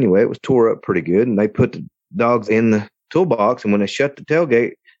 But anyway, it was tore up pretty good, and they put the dogs in the toolbox, and when they shut the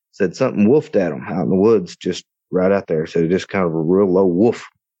tailgate, said something woofed at them out in the woods, just right out there. So just kind of a real low woof.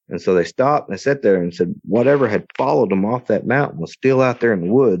 And so they stopped, and they sat there and said whatever had followed them off that mountain was still out there in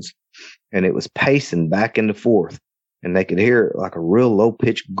the woods, and it was pacing back and forth. And they could hear it like a real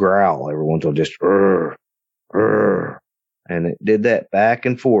low-pitched growl every once in a while, just "Rrr, rrr." And it did that back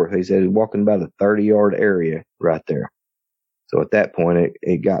and forth. He said he was walking about a 30-yard area right there. So at that point,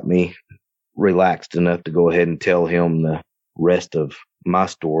 it got me relaxed enough to go ahead and tell him the rest of my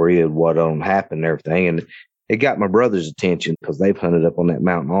story of what happened and everything. And it got my brother's attention because they've hunted up on that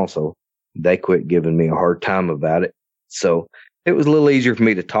mountain also. They quit giving me a hard time about it. So it was a little easier for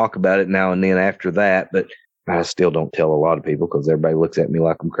me to talk about it now and then after that. But I still don't tell a lot of people because everybody looks at me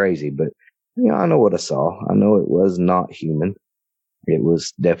like I'm crazy. But I know what I saw. I know it was not human. It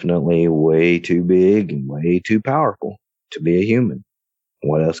was definitely way too big and way too powerful to be a human.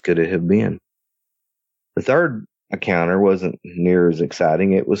 What else could it have been? The third encounter wasn't near as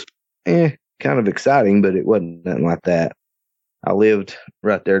exciting. It was kind of exciting, but it wasn't nothing like that. I lived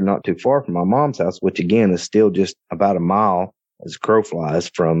right there not too far from my mom's house, which again is still just about a mile as crow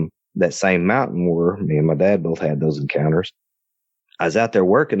flies from that same mountain where me and my dad both had those encounters. I was out there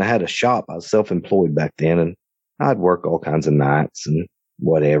working. I had a shop. I was self-employed back then, and I'd work all kinds of nights and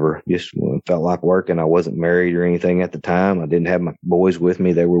whatever. Just when it felt like working. I wasn't married or anything at the time. I didn't have my boys with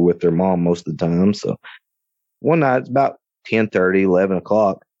me. They were with their mom most of the time. So one night, it's about 10:30, 11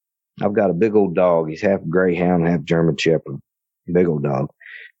 o'clock. I've got a big old dog. He's half greyhound, half German shepherd. Big old dog.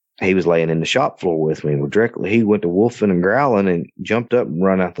 He was laying in the shop floor with me. Well, directly, he went to wolfing and growling and jumped up and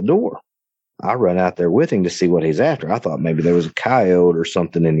run out the door. I run out there with him to see what he's after. I thought maybe there was a coyote or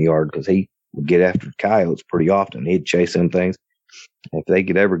something in the yard because he would get after coyotes pretty often. He'd chase them things. If they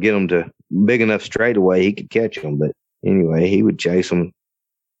could ever get them to big enough straightaway, he could catch them. But anyway, he would chase them.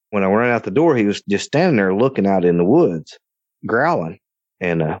 When I ran out the door, he was just standing there looking out in the woods, growling.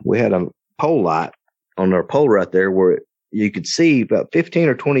 And we had a pole light on our pole right there where you could see about 15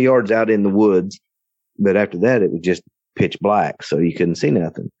 or 20 yards out in the woods. But after that, it was just pitch black, so you couldn't see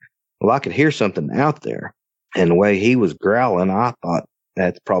nothing. Well, I could hear something out there. And the way he was growling, I thought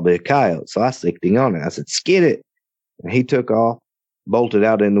that's probably a coyote. So I sicked him on it. I said, skid it. And he took off, bolted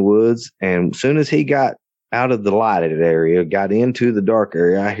out in the woods. And as soon as he got out of the lighted area, got into the dark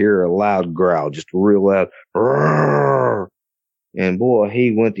area, I hear a loud growl, just real loud. Roar! And boy,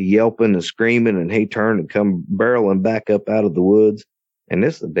 he went to yelping and screaming, and he turned and come barreling back up out of the woods. And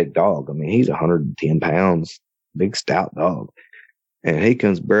this is a big dog. I mean, he's 110 pounds, big stout dog. And he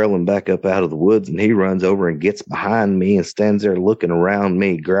comes barreling back up out of the woods, and he runs over and gets behind me and stands there looking around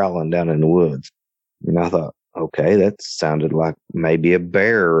me, growling down in the woods. And I thought, okay, that sounded like maybe a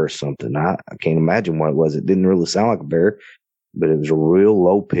bear or something. I can't imagine what it was. It didn't really sound like a bear, but it was a real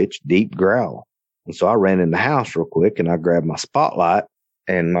low-pitched, deep growl. And so I ran in the house real quick, and I grabbed my spotlight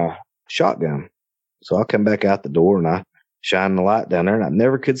and my shotgun. So I come back out the door, and I shine the light down there, and I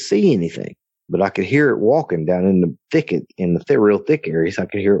never could see anything. But I could hear it walking down in the thicket, in the real thick areas. I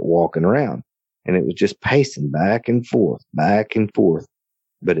could hear it walking around. And it was just pacing back and forth.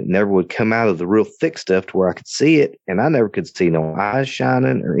 But it never would come out of the real thick stuff to where I could see it. And I never could see no eyes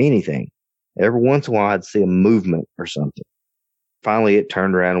shining or anything. Every once in a while, I'd see a movement or something. Finally, it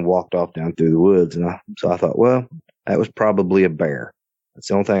turned around and walked off down through the woods. And so I thought, well, that was probably a bear. That's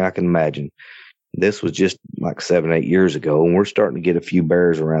the only thing I can imagine. This was just like 7, 8 years ago, and we're starting to get a few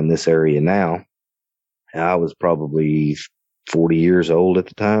bears around this area now. I was probably 40 years old at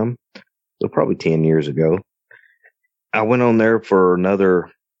the time, so probably 10 years ago. I went on there for another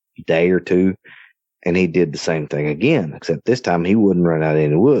day or two, and he did the same thing again, except this time he wouldn't run out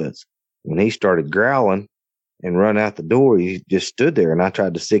in the woods. When he started growling and run out the door, he just stood there, and I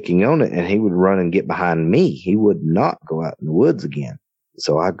tried to sick him on it, and he would run and get behind me. He would not go out in the woods again.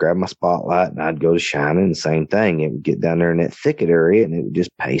 So I'd grab my spotlight and I'd go to shining, the same thing. It would get down there in that thicket area, and it would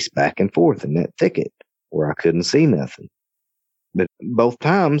just pace back and forth in that thicket where I couldn't see nothing. But both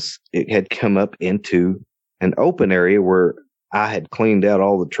times it had come up into an open area where I had cleaned out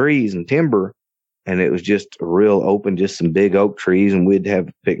all the trees and timber, and it was just a real open, just some big oak trees, and we'd have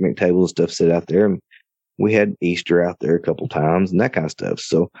picnic tables and stuff sit out there, and we had Easter out there a couple times and that kind of stuff.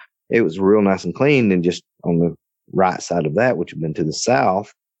 So it was real nice and clean, and just on the right side of that, which had been to the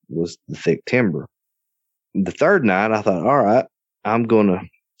south, was the thick timber. The third night, I thought, all right, I'm going to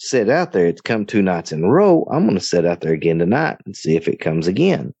sit out there. It's come 2 nights in a row. I'm going to sit out there again tonight and see if it comes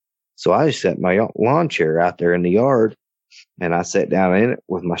again. So I just set my lawn chair out there in the yard, and I sat down in it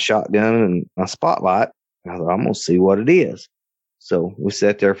with my shotgun and my spotlight. And I thought, I'm going to see what it is. So we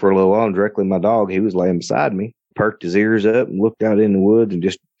sat there for a little while, and directly my dog, he was laying beside me, perked his ears up and looked out in the woods and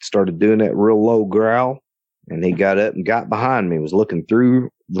just started doing that real low growl. And he got up and got behind me, was looking through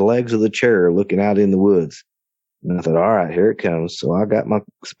the legs of the chair, looking out in the woods. And I thought, all right, here it comes. So I got my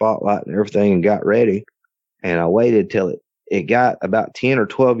spotlight and everything and got ready. And I waited till it got about 10 or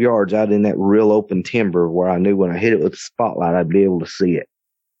 12 yards out in that real open timber where I knew when I hit it with the spotlight, I'd be able to see it.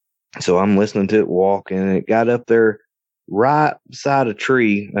 So I'm listening to it walk, and it got up there right beside a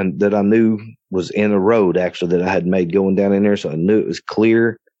tree and that I knew was in a road, actually, that I had made going down in there. So I knew it was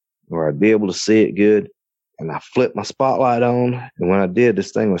clear where I'd be able to see it good. And I flipped my spotlight on, and when I did,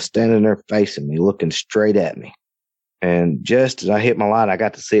 this thing was standing there facing me, looking straight at me. And just as I hit my light, I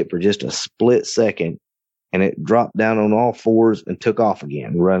got to see it for just a split second, and it dropped down on all fours and took off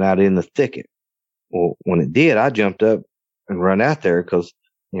again, run out in the thicket. Well, when it did, I jumped up and run out there because,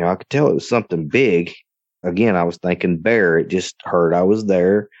 I could tell it was something big. Again, I was thinking bear. It just heard I was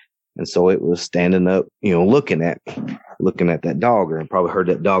there, and so it was standing up, looking at me, looking at that dog, or I probably heard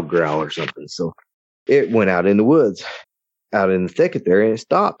that dog growl or something. So It went out in the woods, out in the thicket there, and it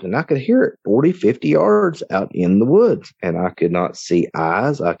stopped. And I could hear it 40, 50 yards out in the woods. And I could not see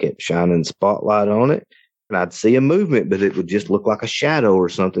eyes. I kept shining spotlight on it. And I'd see a movement, but it would just look like a shadow or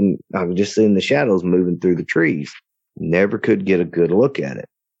something. I was just seeing the shadows moving through the trees. Never could get a good look at it.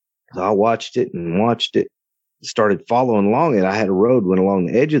 So I watched it and watched it. Started following along it. I had a road went along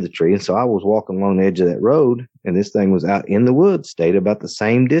the edge of the tree, and so I was walking along the edge of that road, and this thing was out in the woods, stayed about the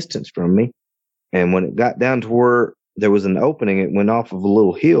same distance from me. And when it got down to where there was an opening, it went off of a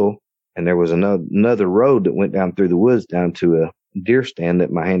little hill, and there was another road that went down through the woods down to a deer stand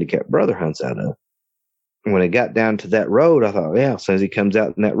that my handicapped brother hunts out of. And when it got down to that road, I thought, yeah, as soon as he comes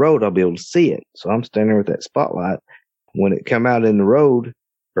out in that road, I'll be able to see it. So I'm standing there with that spotlight. When it come out in the road,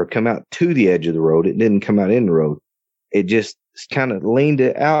 or come out to the edge of the road, it didn't come out in the road. It just kind of leaned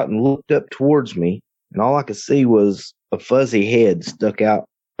it out and looked up towards me. And all I could see was a fuzzy head stuck out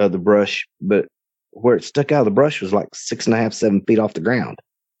of the brush. But where it stuck out of the brush was like 6.5, 7 feet off the ground.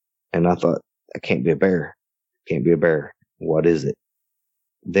 And I thought, that can't be a bear. Can't be a bear. What is it?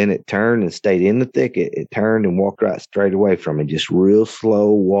 Then it turned and stayed in the thicket. It turned and walked right straight away from me. Just real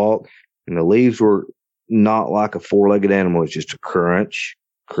slow walk. And the leaves were not like a four-legged animal. It's just a crunch,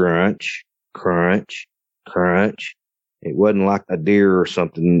 crunch, crunch, crunch. It wasn't like a deer or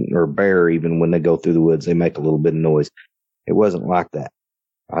something, or a bear. Even when they go through the woods, they make a little bit of noise. It wasn't like that.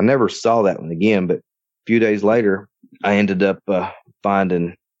 I never saw that one again, but a few days later, I ended up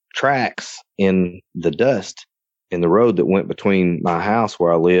finding tracks in the dust in the road that went between my house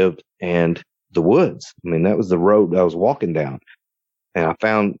where I lived and the woods. I mean, that was the road I was walking down. And I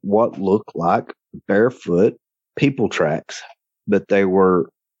found what looked like barefoot people tracks, but they were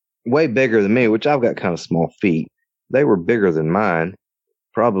way bigger than me, which I've got kind of small feet. They were bigger than mine,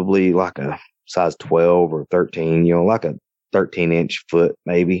 probably like a size 12 or 13, like a 13-inch foot,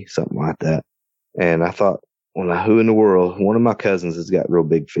 maybe, something like that. And I thought, well, now who in the world? One of my cousins has got real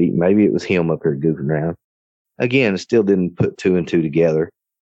big feet. Maybe it was him up here goofing around. Again, I still didn't put two and two together.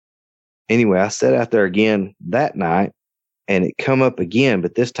 Anyway, I sat out there again that night, and it come up again,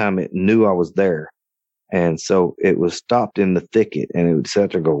 but this time it knew I was there. And so it was stopped in the thicket, and it would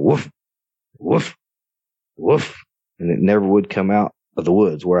sit there and go, woof, woof, woof. And it never would come out of the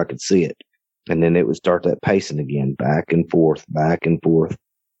woods where I could see it. And then it would start that pacing again, back and forth, back and forth.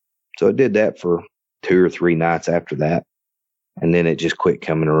 So it did that for 2 or 3 nights after that. And then it just quit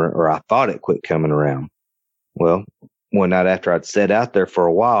coming around, or I thought it quit coming around. Well, one night after I'd sat out there for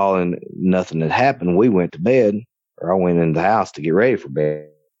a while and nothing had happened, we went to bed, or I went in the house to get ready for bed.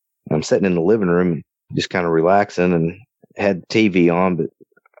 And I'm sitting in the living room, just kind of relaxing, and had TV on, but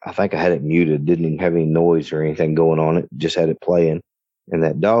I think I had it muted. Didn't even have any noise or anything going on it. Just had it playing. And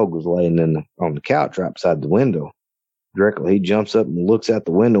that dog was laying on the couch right beside the window. Directly, he jumps up and looks out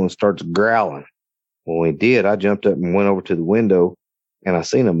the window and starts growling. When he did, I jumped up and went over to the window, and I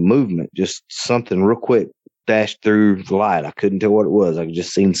seen a movement, just something real quick dashed through the light. I couldn't tell what it was. I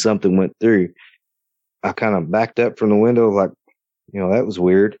just seen something went through. I kind of backed up from the window like, that was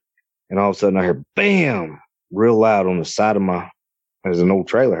weird. And all of a sudden I heard bam, real loud on the side of there's an old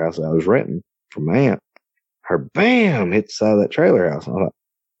trailer house that I was renting from my aunt. I heard bam, hit the side of that trailer house. I thought,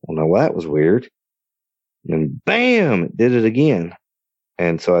 well, no, that was weird. And bam, it did it again.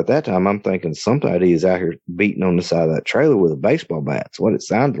 And so at that time, I'm thinking somebody is out here beating on the side of that trailer with a baseball bat. That's what it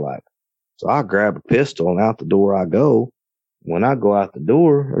sounded like. So I grab a pistol, and out the door I go. When I go out the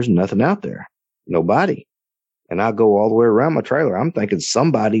door, there's nothing out there. Nobody. And I go all the way around my trailer. I'm thinking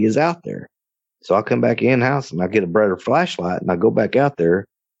somebody is out there. So I come back in the house, and I get a brighter flashlight, and I go back out there,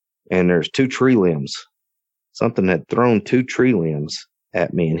 and there's 2 tree limbs. Something had thrown 2 tree limbs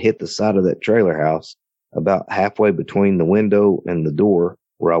at me and hit the side of that trailer house about halfway between the window and the door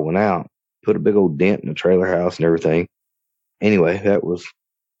where I went out. Put a big old dent in the trailer house and everything. Anyway, that was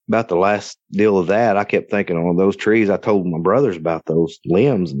about the last deal of that. I kept thinking on those trees. I told my brothers about those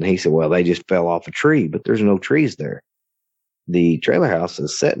limbs, and he said, well, they just fell off a tree, but there's no trees there. The trailer house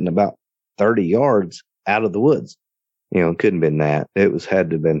is sitting about 30 yards out of the woods. It couldn't have been that. It had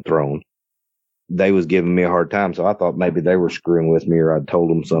to have been thrown. They was giving me a hard time, so I thought maybe they were screwing with me, or I'd told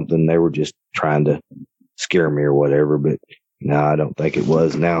them something. They were just trying to scare me or whatever, but no, I don't think it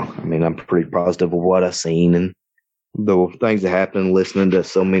was now. I mean, I'm pretty positive of what I've seen, and the things that happened, listening to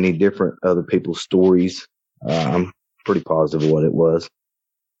so many different other people's stories, I'm pretty positive of what it was.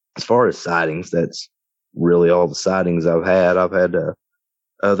 As far as sightings, that's really all the sightings I've had. I've had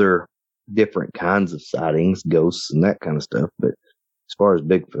other different kinds of sightings, ghosts and that kind of stuff, but as far as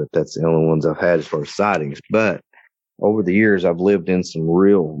Bigfoot, that's the only ones I've had as far as sightings. But over the years, I've lived in some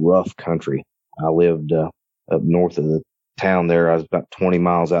real rough country. I lived up north of the town there. I was about 20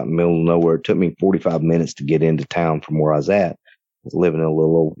 miles out in the middle of nowhere. It took me 45 minutes to get into town from where I was at. I was living in a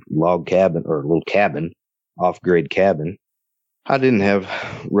little old log cabin, or a little cabin, off-grid cabin. I didn't have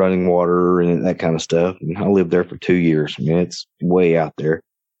running water and that kind of stuff. And I lived there for 2 years. I mean, it's way out there.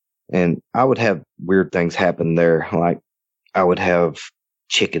 And I would have weird things happen there. Like I would have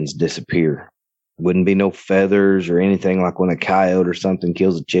chickens disappear. Wouldn't be no feathers or anything. Like when a coyote or something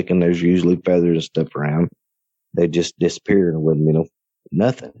kills a chicken, there's usually feathers and stuff around. They just disappear and wouldn't be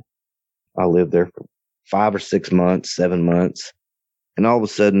nothing. I lived there for 5 or 6 months, 7 months. And all of a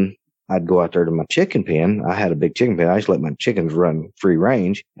sudden, I'd go out there to my chicken pen. I had a big chicken pen. I used to let my chickens run free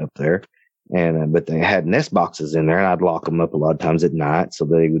range up there. And but they had nest boxes in there, and I'd lock them up a lot of times at night so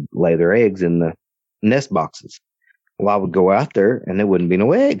they would lay their eggs in the nest boxes. Well, I would go out there, and there wouldn't be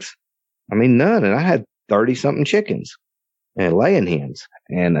no eggs. I mean, none. And I had 30-something chickens and laying hens,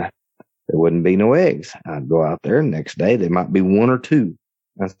 and there wouldn't be no eggs. I'd go out there, and next day, there might be 1 or 2.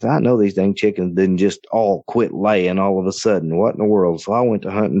 I said, I know these dang chickens didn't just all quit laying all of a sudden. What in the world? So I went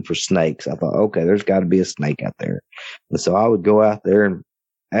to hunting for snakes. I thought, okay, there's got to be a snake out there. And so I would go out there and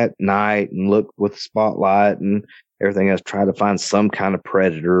at night and look with the spotlight and everything else, try to find some kind of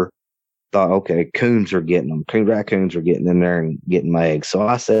predator. Thought, okay, coons are getting them. Raccoons are getting in there and getting my eggs. So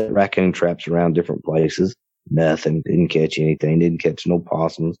I set raccoon traps around different places. Nothing. Didn't catch anything. Didn't catch no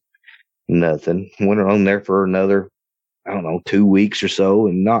possums. Nothing. Went on there for another, 2 weeks or so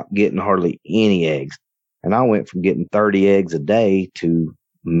and not getting hardly any eggs. And I went from getting 30 eggs a day to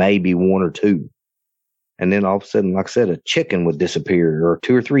maybe 1 or 2. And then all of a sudden, like I said, a chicken would disappear or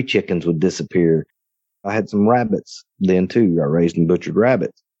 2 or 3 chickens would disappear. I had some rabbits then too. I raised and butchered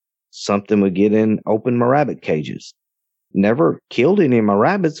rabbits. Something would get in, open my rabbit cages. Never killed any of my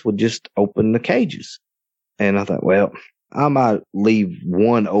rabbits, would just open the cages. And I thought, well, I might leave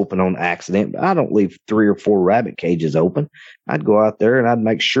one open on accident, but I don't leave 3 or 4 rabbit cages open. I'd go out there and I'd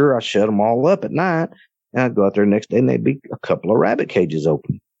make sure I shut them all up at night. And I'd go out there the next day and there'd be a couple of rabbit cages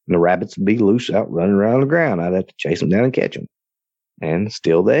open. And the rabbits would be loose out running around the ground. I'd have to chase them down and catch them. And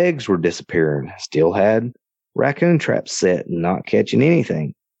still the eggs were disappearing. Still had raccoon traps set and not catching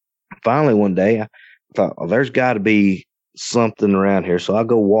anything. Finally, one day, I thought, well, there's got to be something around here. So I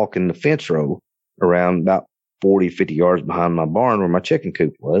go walking the fence row around about 40, 50 yards behind my barn where my chicken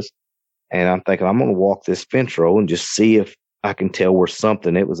coop was. And I'm thinking, I'm going to walk this fence row and just see if I can tell where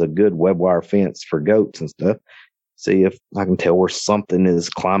something, it was a good web wire fence for goats and stuff. See if I can tell where something is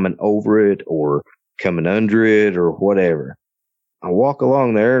climbing over it or coming under it or whatever. I walk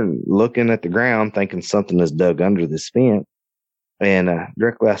along there and looking at the ground, thinking something is dug under this fence. And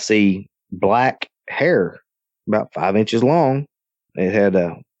directly I see black hair, about 5 inches long. It had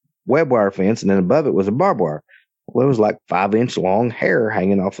a web wire fence, and then above it was a barbed wire. Well, it was like 5-inch long hair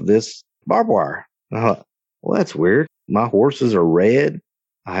hanging off of this barbed wire. And I thought, well, that's weird. My horses are red.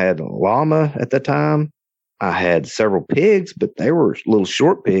 I had a llama at the time. I had several pigs, but they were little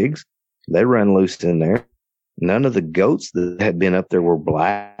short pigs. They run loose in there. None of the goats that had been up there were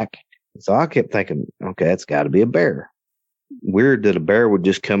black. So I kept thinking, okay, it's got to be a bear. Weird that a bear would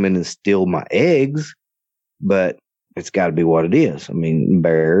just come in and steal my eggs, but it's got to be what it is. I mean,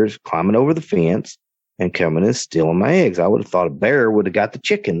 bears climbing over the fence and coming and stealing my eggs. I would have thought a bear would have got the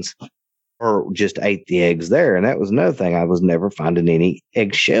chickens or just ate the eggs there. And that was another thing. I was never finding any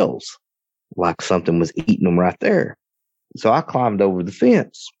eggshells, like something was eating them right there. So I climbed over the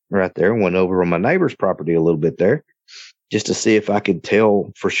fence right there and went over on my neighbor's property a little bit there just to see if I could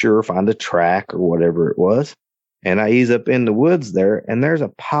tell for sure, find a track or whatever it was. And I ease up in the woods there, and there's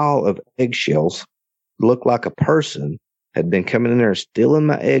a pile of eggshells. Looked like a person had been coming in there stealing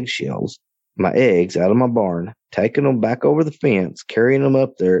my eggshells, my eggs out of my barn, taking them back over the fence, carrying them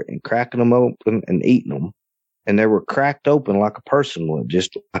up there and cracking them open and eating them. And they were cracked open like a person would.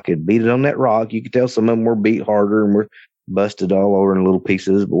 Just I could beat it on that rock. You could tell some of them were beat harder and were busted all over in little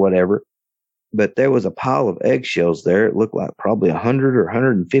pieces, but whatever. But there was a pile of eggshells there. It looked like probably 100 or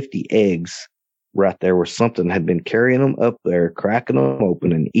 150 eggs right there where something had been carrying them up there, cracking them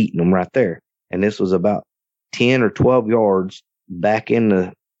open and eating them right there. And this was about 10 or 12 yards back in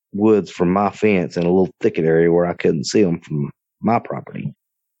the woods from my fence in a little thicket area where I couldn't see them from my property.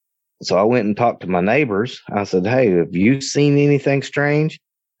 So I went and talked to my neighbors. I said, hey, have you seen anything strange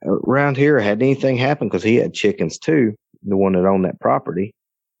around here? Had anything happen? Because he had chickens too, the one that owned that property.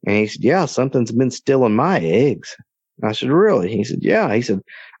 And he said, yeah, something's been stealing my eggs. I said, really? He said, yeah. He said,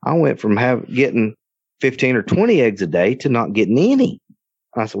 I went from getting 15 or 20 eggs a day to not getting any.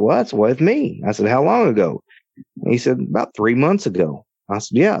 I said, well, that's with me. I said, how long ago? He said, about 3 months ago. I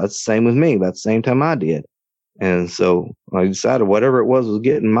said, yeah, that's the same with me. About the same time I did. And so I decided whatever it was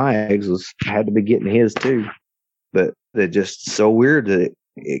getting my eggs had to be getting his too. But That just so weird that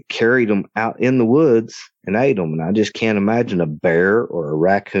it carried them out in the woods and ate them. And I just can't imagine a bear or a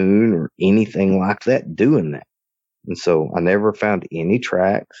raccoon or anything like that doing that. And so I never found any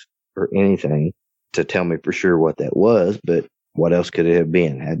tracks or anything to tell me for sure what that was. But what else could it have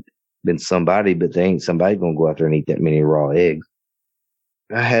been? Had been somebody, but they ain't somebody going to go out there and eat that many raw eggs.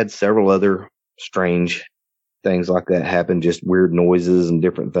 I had several other strange things like that happen, just weird noises and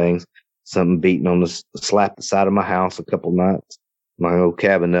different things. Something beating on slapped the side of my house a couple nights. My old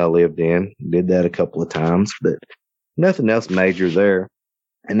cabin that I lived in, did that a couple of times, but nothing else major there.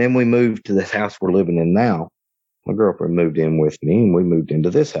 And then we moved to this house we're living in now. My girlfriend moved in with me, and we moved into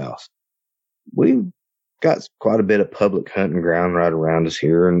this house. We got quite a bit of public hunting ground right around us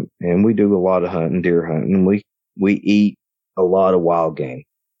here, and we do a lot of hunting, deer hunting. We eat a lot of wild game.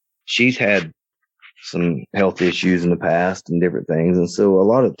 She's had some health issues in the past and different things, and so a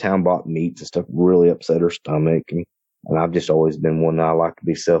lot of town bought meats and stuff really upset her stomach, and I've just always been one that I like to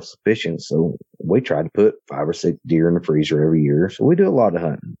be self-sufficient, so we try to put 5 or 6 deer in the freezer every year, so we do a lot of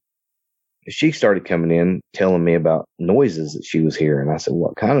hunting. She started coming in telling me about noises that she was hearing. I said,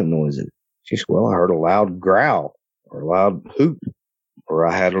 what kind of noises? She said, well, I heard a loud growl or a loud hoot, or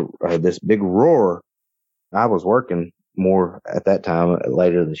I had this big roar. I was working more at that time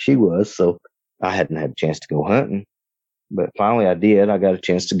later than she was, so I hadn't had a chance to go hunting. But finally I did. I got a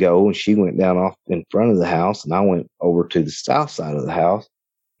chance to go, and she went down off in front of the house, and I went over to the south side of the house,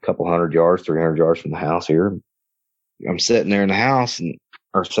 a couple 100 yards, 300 yards from the house here. I'm sitting there in the house,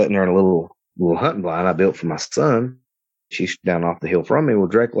 or sitting there in a little hunting blind I built for my son. She's down off the hill from me. Well,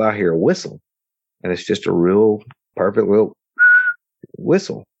 directly I hear a whistle, and it's just a real perfect little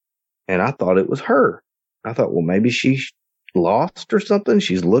whistle. And I thought it was her. I thought, well, maybe she's lost or something.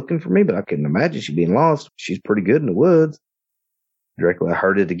 She's looking for me, but I couldn't imagine she being lost. She's pretty good in the woods. Directly I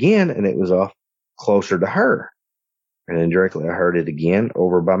heard it again, and it was off closer to her. And then directly I heard it again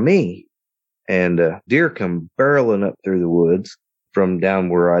over by me. And deer come barreling up through the woods from down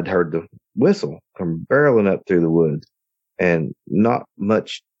where I'd heard the whistle, come barreling up through the woods. And not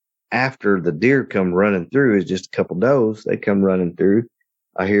much after the deer come running through is just a couple does. They come running through.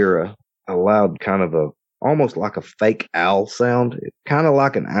 I hear a loud kind of almost like a fake owl sound. It's kind of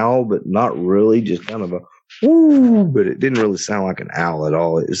like an owl, but not really, just kind of a whoo, but it didn't really sound like an owl at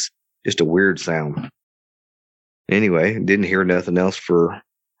all. It was just a weird sound. Anyway, didn't hear nothing else for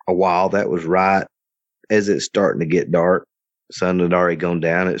a while. That was right as it's starting to get dark. Sun had already gone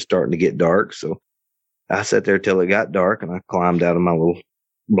down. It's starting to get dark. So I sat there till it got dark, and I climbed out of my little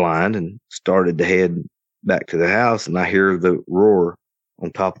blind and started to head back to the house. And I hear the roar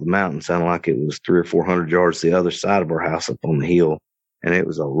on top of the mountain, sounded like it was 300 or 400 yards the other side of our house up on the hill. And it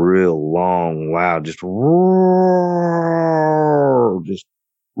was a real long, loud, just roar, just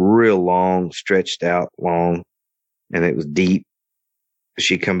real long, stretched out long. And it was deep.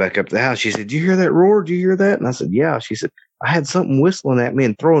 She come back up to the house. She said, "Did you hear that roar? Did you hear that?" And I said, "Yeah." She said, "I had something whistling at me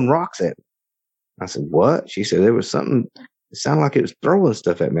and throwing rocks at me." I said, "What?" She said, "There was something, it sounded like it was throwing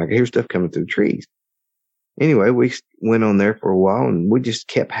stuff at me. I could hear stuff coming through the trees." Anyway, we went on there for a while, and we just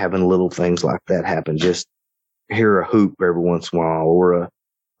kept having little things like that happen. Just hear a hoop every once in a while, or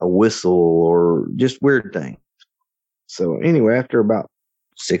a whistle, or just weird things. So anyway, after about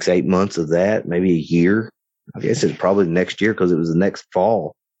 6, 8 months of that, maybe a year, I guess it's probably the next year because it was the next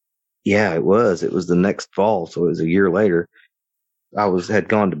fall. Yeah, it was. It was the next fall, so it was a year later. I had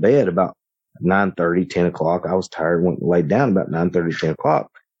gone to bed about 9:30, 10 o'clock. I was tired, went and laid down about 9:30, 10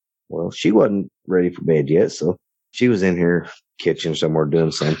 o'clock. Well, she wasn't ready for bed yet, so she was in her kitchen somewhere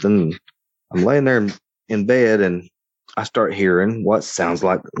doing something. And I'm laying there in bed, and I start hearing what sounds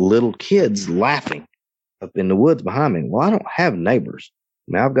like little kids laughing up in the woods behind me. Well, I don't have neighbors.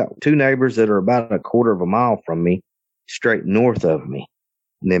 I mean, I've got 2 neighbors that are about a quarter of a mile from me, straight north of me.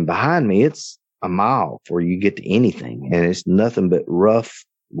 And then behind me, it's a mile before you get to anything. And it's nothing but rough,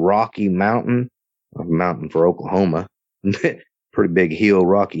 rocky mountain, a mountain for Oklahoma, pretty big hill,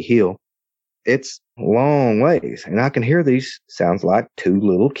 rocky hill. It's a long ways. And I can hear these sounds like 2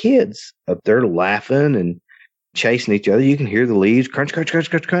 little kids up there laughing and chasing each other. You can hear the leaves crunch, crunch, crunch,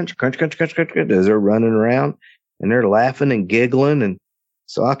 crunch, crunch, crunch, crunch, crunch, crunch, crunch, as they're running around, and they're laughing and giggling. And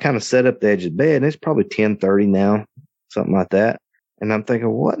so I kind of set up the edge of the bed, and it's probably 10:30 now, something like that. And I'm thinking,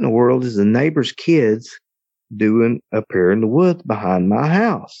 what in the world is the neighbor's kids doing up here in the woods behind my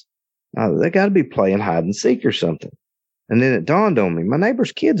house? Now, they got to be playing hide and seek or something. And then it dawned on me, my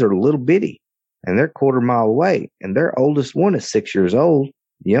neighbor's kids are little bitty, and they're a quarter mile away, and their oldest one is 6 years old.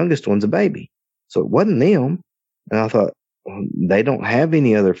 The youngest one's a baby. So it wasn't them. And I thought, well, they don't have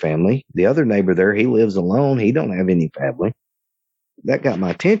any other family. The other neighbor there, he lives alone. He don't have any family. That got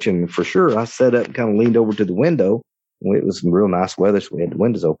my attention for sure. I sat up and kind of leaned over to the window, It was real nice weather, so we had the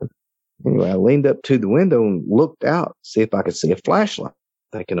windows open. Anyway, I leaned up to the window and looked out, see if I could see a flashlight.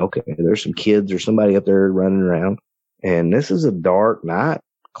 Thinking, okay, there's some kids or somebody up there running around. And this is a dark night,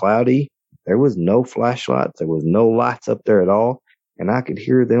 cloudy. There was no flashlights. There was no lights up there at all. And I could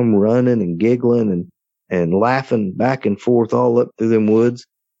hear them running and giggling and laughing back and forth all up through them woods.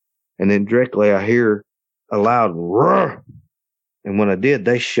 And then directly I hear a loud roar. And when I did,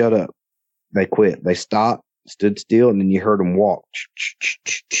 they shut up. They quit. They stopped, stood still, and then you heard them walk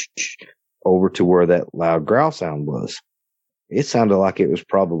over to where that loud growl sound was. It sounded like it was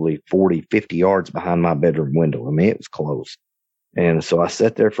probably 40, 50 yards behind my bedroom window. I mean, it was close. And so I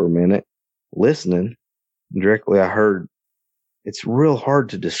sat there for a minute listening. And directly I heard, it's real hard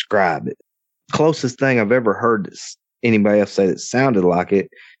to describe it. Closest thing I've ever heard anybody else say that sounded like it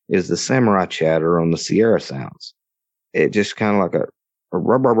is the samurai chatter on the Sierra sounds. It just kind of like a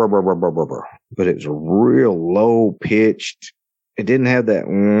rubber, but it was a real low pitched. It didn't have that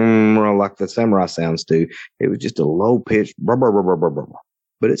like the samurai sounds do. It was just a low pitched, but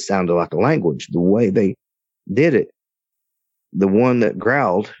it sounded like a language. The way they did it, the one that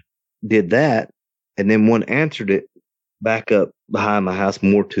growled did that, and then one answered it back up behind my house,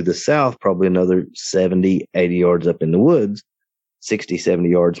 more to the south, probably another 70, 80 yards up in the woods, 60, 70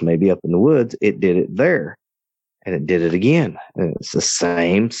 yards maybe up in the woods. It did it there. And it did it again. And it's the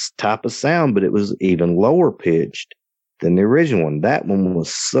same type of sound, but it was even lower pitched than the original one. That one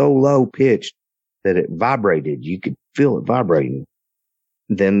was so low pitched that it vibrated. You could feel it vibrating.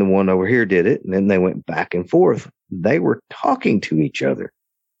 Then the one over here did it, and then they went back and forth. They were talking to each other.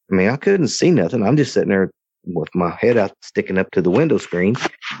 I mean, I couldn't see nothing. I'm just sitting there with my head out, sticking up to the window screen,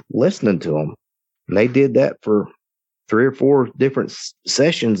 listening to them. And they did that for 3 or 4 different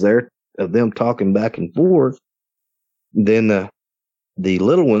sessions there of them talking back and forth. Then the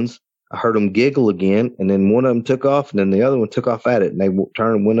little ones, I heard them giggle again, and then one of them took off, and then the other one took off at it, and they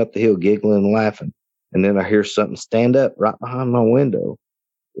turned and went up the hill giggling and laughing. And then I hear something stand up right behind my window.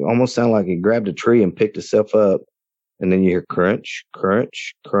 It almost sounded like it grabbed a tree and picked itself up. And then you hear crunch,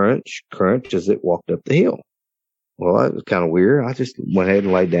 crunch, crunch, crunch as it walked up the hill. Well, that was kind of weird. I just went ahead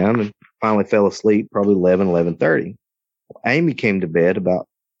and laid down and finally fell asleep, probably 11:30. Amy came to bed about,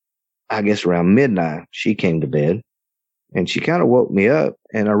 I guess, around midnight. She came to bed. And she kind of woke me up,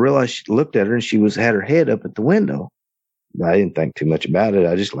 and I realized she looked at her, and she had her head up at the window. I didn't think too much about it.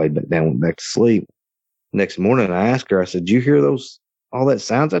 I just laid back down, went back to sleep. Next morning, I asked her, I said, "Did you hear all that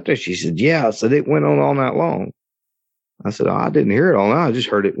sounds out there?" She said, "Yeah." I said, "It went on all night long." I said, "Oh, I didn't hear it all night. I just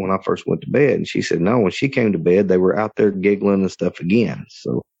heard it when I first went to bed." And she said, "No, when she came to bed, they were out there giggling and stuff again."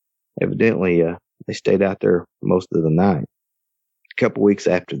 So evidently, they stayed out there most of the night. A couple weeks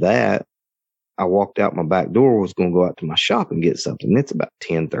after that, I walked out my back door, was going to go out to my shop and get something. It's about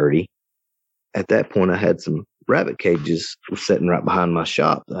 10:30. At that point, I had some rabbit cages sitting right behind my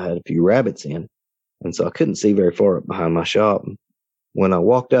shop. I had a few rabbits in, and so I couldn't see very far up behind my shop. When I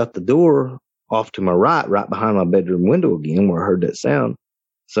walked out the door, off to my right behind my bedroom window again, where I heard that sound,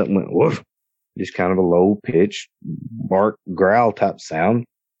 something went woof, just kind of a low-pitched bark, growl type sound.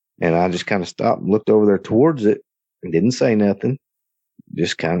 And I just kind of stopped and looked over there towards it and didn't say nothing.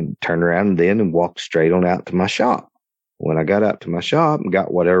 Just kind of turned around and walked straight on out to my shop. When I got out to my shop and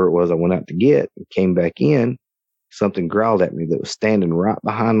got whatever it was I went out to get and came back in, something growled at me that was standing right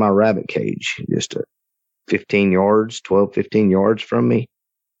behind my rabbit cage, just 12, 15 yards from me,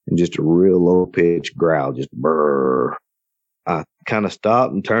 and just a real low pitched growl, just brrr. I kind of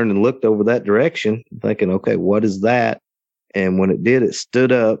stopped and turned and looked over that direction, thinking, okay, what is that? And when it did, it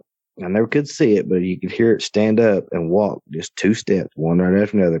stood up. I never could see it, but you could hear it stand up and walk just 2 steps, one right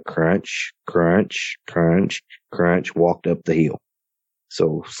after another. Crunch, crunch, crunch, crunch, walked up the hill.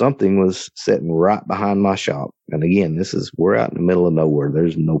 So something was sitting right behind my shop. And again, we're out in the middle of nowhere.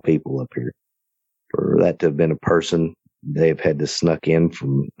 There's no people up here. For that to have been a person, they've had to snuck in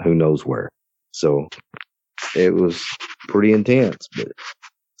from who knows where. So it was pretty intense. But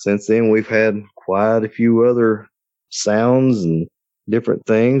since then, we've had quite a few other sounds and different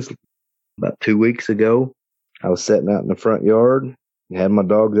things. About 2 weeks ago, I was sitting out in the front yard and had my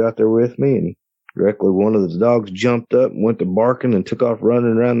dogs out there with me, and directly one of the dogs jumped up and went to barking and took off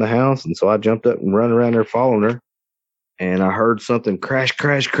running around the house. And so I jumped up and ran around there following her, and I heard something crash,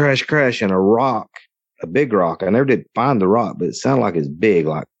 crash, crash, crash, and a big rock. I never did find the rock, but it sounded like it's big,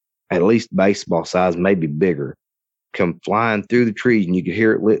 like at least baseball size, maybe bigger, come flying through the trees, and you could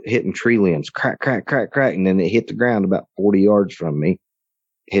hear it hitting tree limbs, crack, crack, crack, crack, and then it hit the ground about 40 yards from me.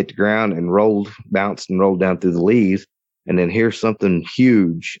 Hit the ground and bounced and rolled down through the leaves, and then hear something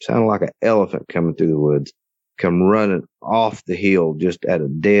huge, sounded like an elephant coming through the woods, come running off the hill just at a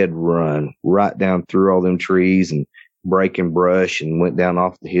dead run, right down through all them trees and breaking brush and went down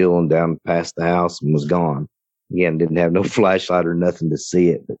off the hill and down past the house and was gone. Again, didn't have no flashlight or nothing to see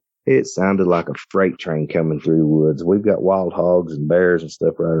it, but it sounded like a freight train coming through the woods. We've got wild hogs and bears and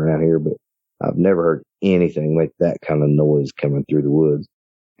stuff right around here, but I've never heard anything like that kind of noise coming through the woods.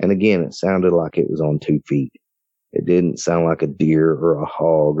 And again, it sounded like it was on 2 feet. It didn't sound like a deer or a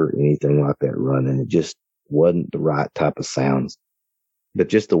hog or anything like that running. It just wasn't the right type of sounds. But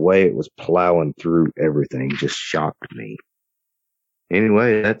just the way it was plowing through everything just shocked me.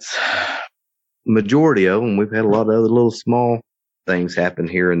 Anyway, that's the majority of them. We've had a lot of other little small things happen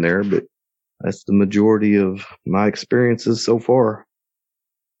here and there, but that's the majority of my experiences so far.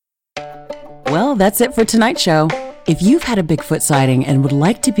 Well, that's it for tonight's show. If you've had a Bigfoot sighting and would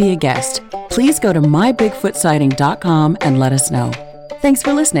like to be a guest, please go to mybigfootsighting.com and let us know. Thanks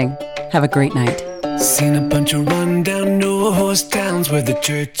for listening. Have a great night. Seen a bunch of rundown no-horse towns where the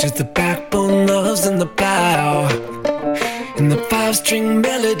church is the backbone, loves in the plow, and the 5-string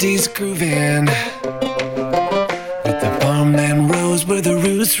melodies grooving, with the farmland rows where the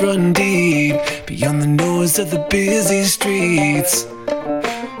roots run deep, beyond the noise of the busy streets,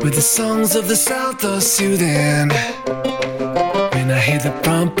 where the songs of the South are soothing. When I hear the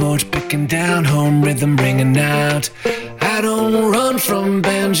front porch picking down, home rhythm ringing out, I don't run from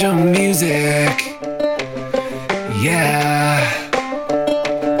banjo music. Yeah,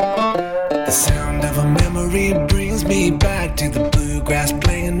 the sound of a memory brings me back to the bluegrass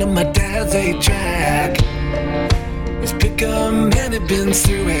playing on my dad's 8-track. His pickup man had been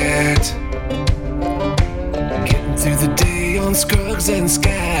through it, getting through the day on Scruggs and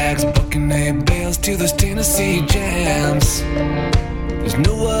Skags, booking 8 bales to those Tennessee jams. There's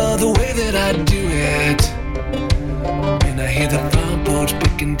no other way that I'd do it. When I hear the front porch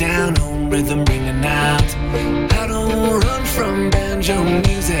picking down, home rhythm ringing out, I don't run from banjo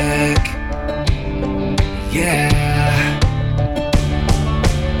music. Yeah.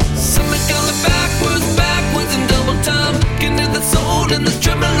 Something coming backwards in double time, getting to the soul and the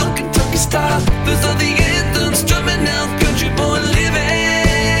tremolo Kentucky style. Those are the anthems drumming out, country boy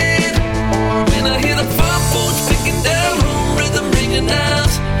living. When I hear the front porch picking down, home rhythm ringing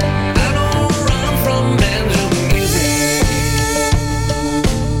out, I don't run from banjo music.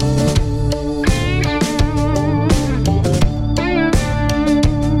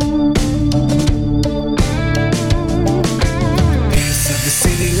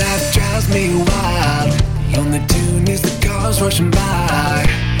 Me wild. The only tune is the cars rushing by,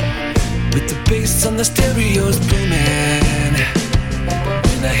 with the bass on the stereos booming.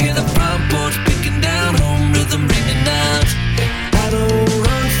 When I hear the front porch picking down, home rhythm ringing out, I don't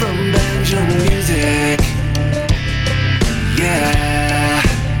run from banjo music. Yeah.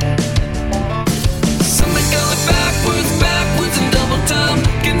 Something going backwards in double time,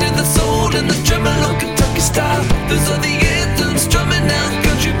 getting to the soul and the tremolo Kentucky style. Those are the anthems drumming out,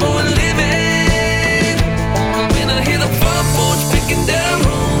 country boy living. When I hear the front porch picking down,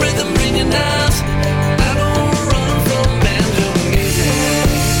 home rhythm ringing out, I don't run from banjo music.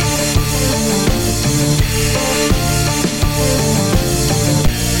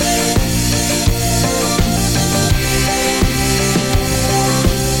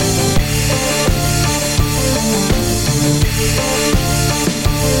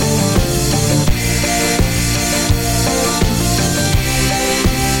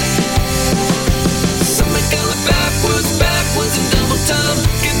 Backwards in double time,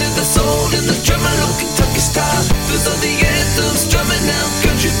 getting at the soul and the tremolo Kentucky style. Those are the anthems drumming out,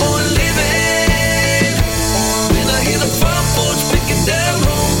 country boy living. When I hear the front porch picking down,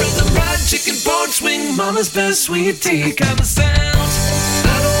 home rhythm, fried chicken, porch swing, mama's best sweet tea kind of sound.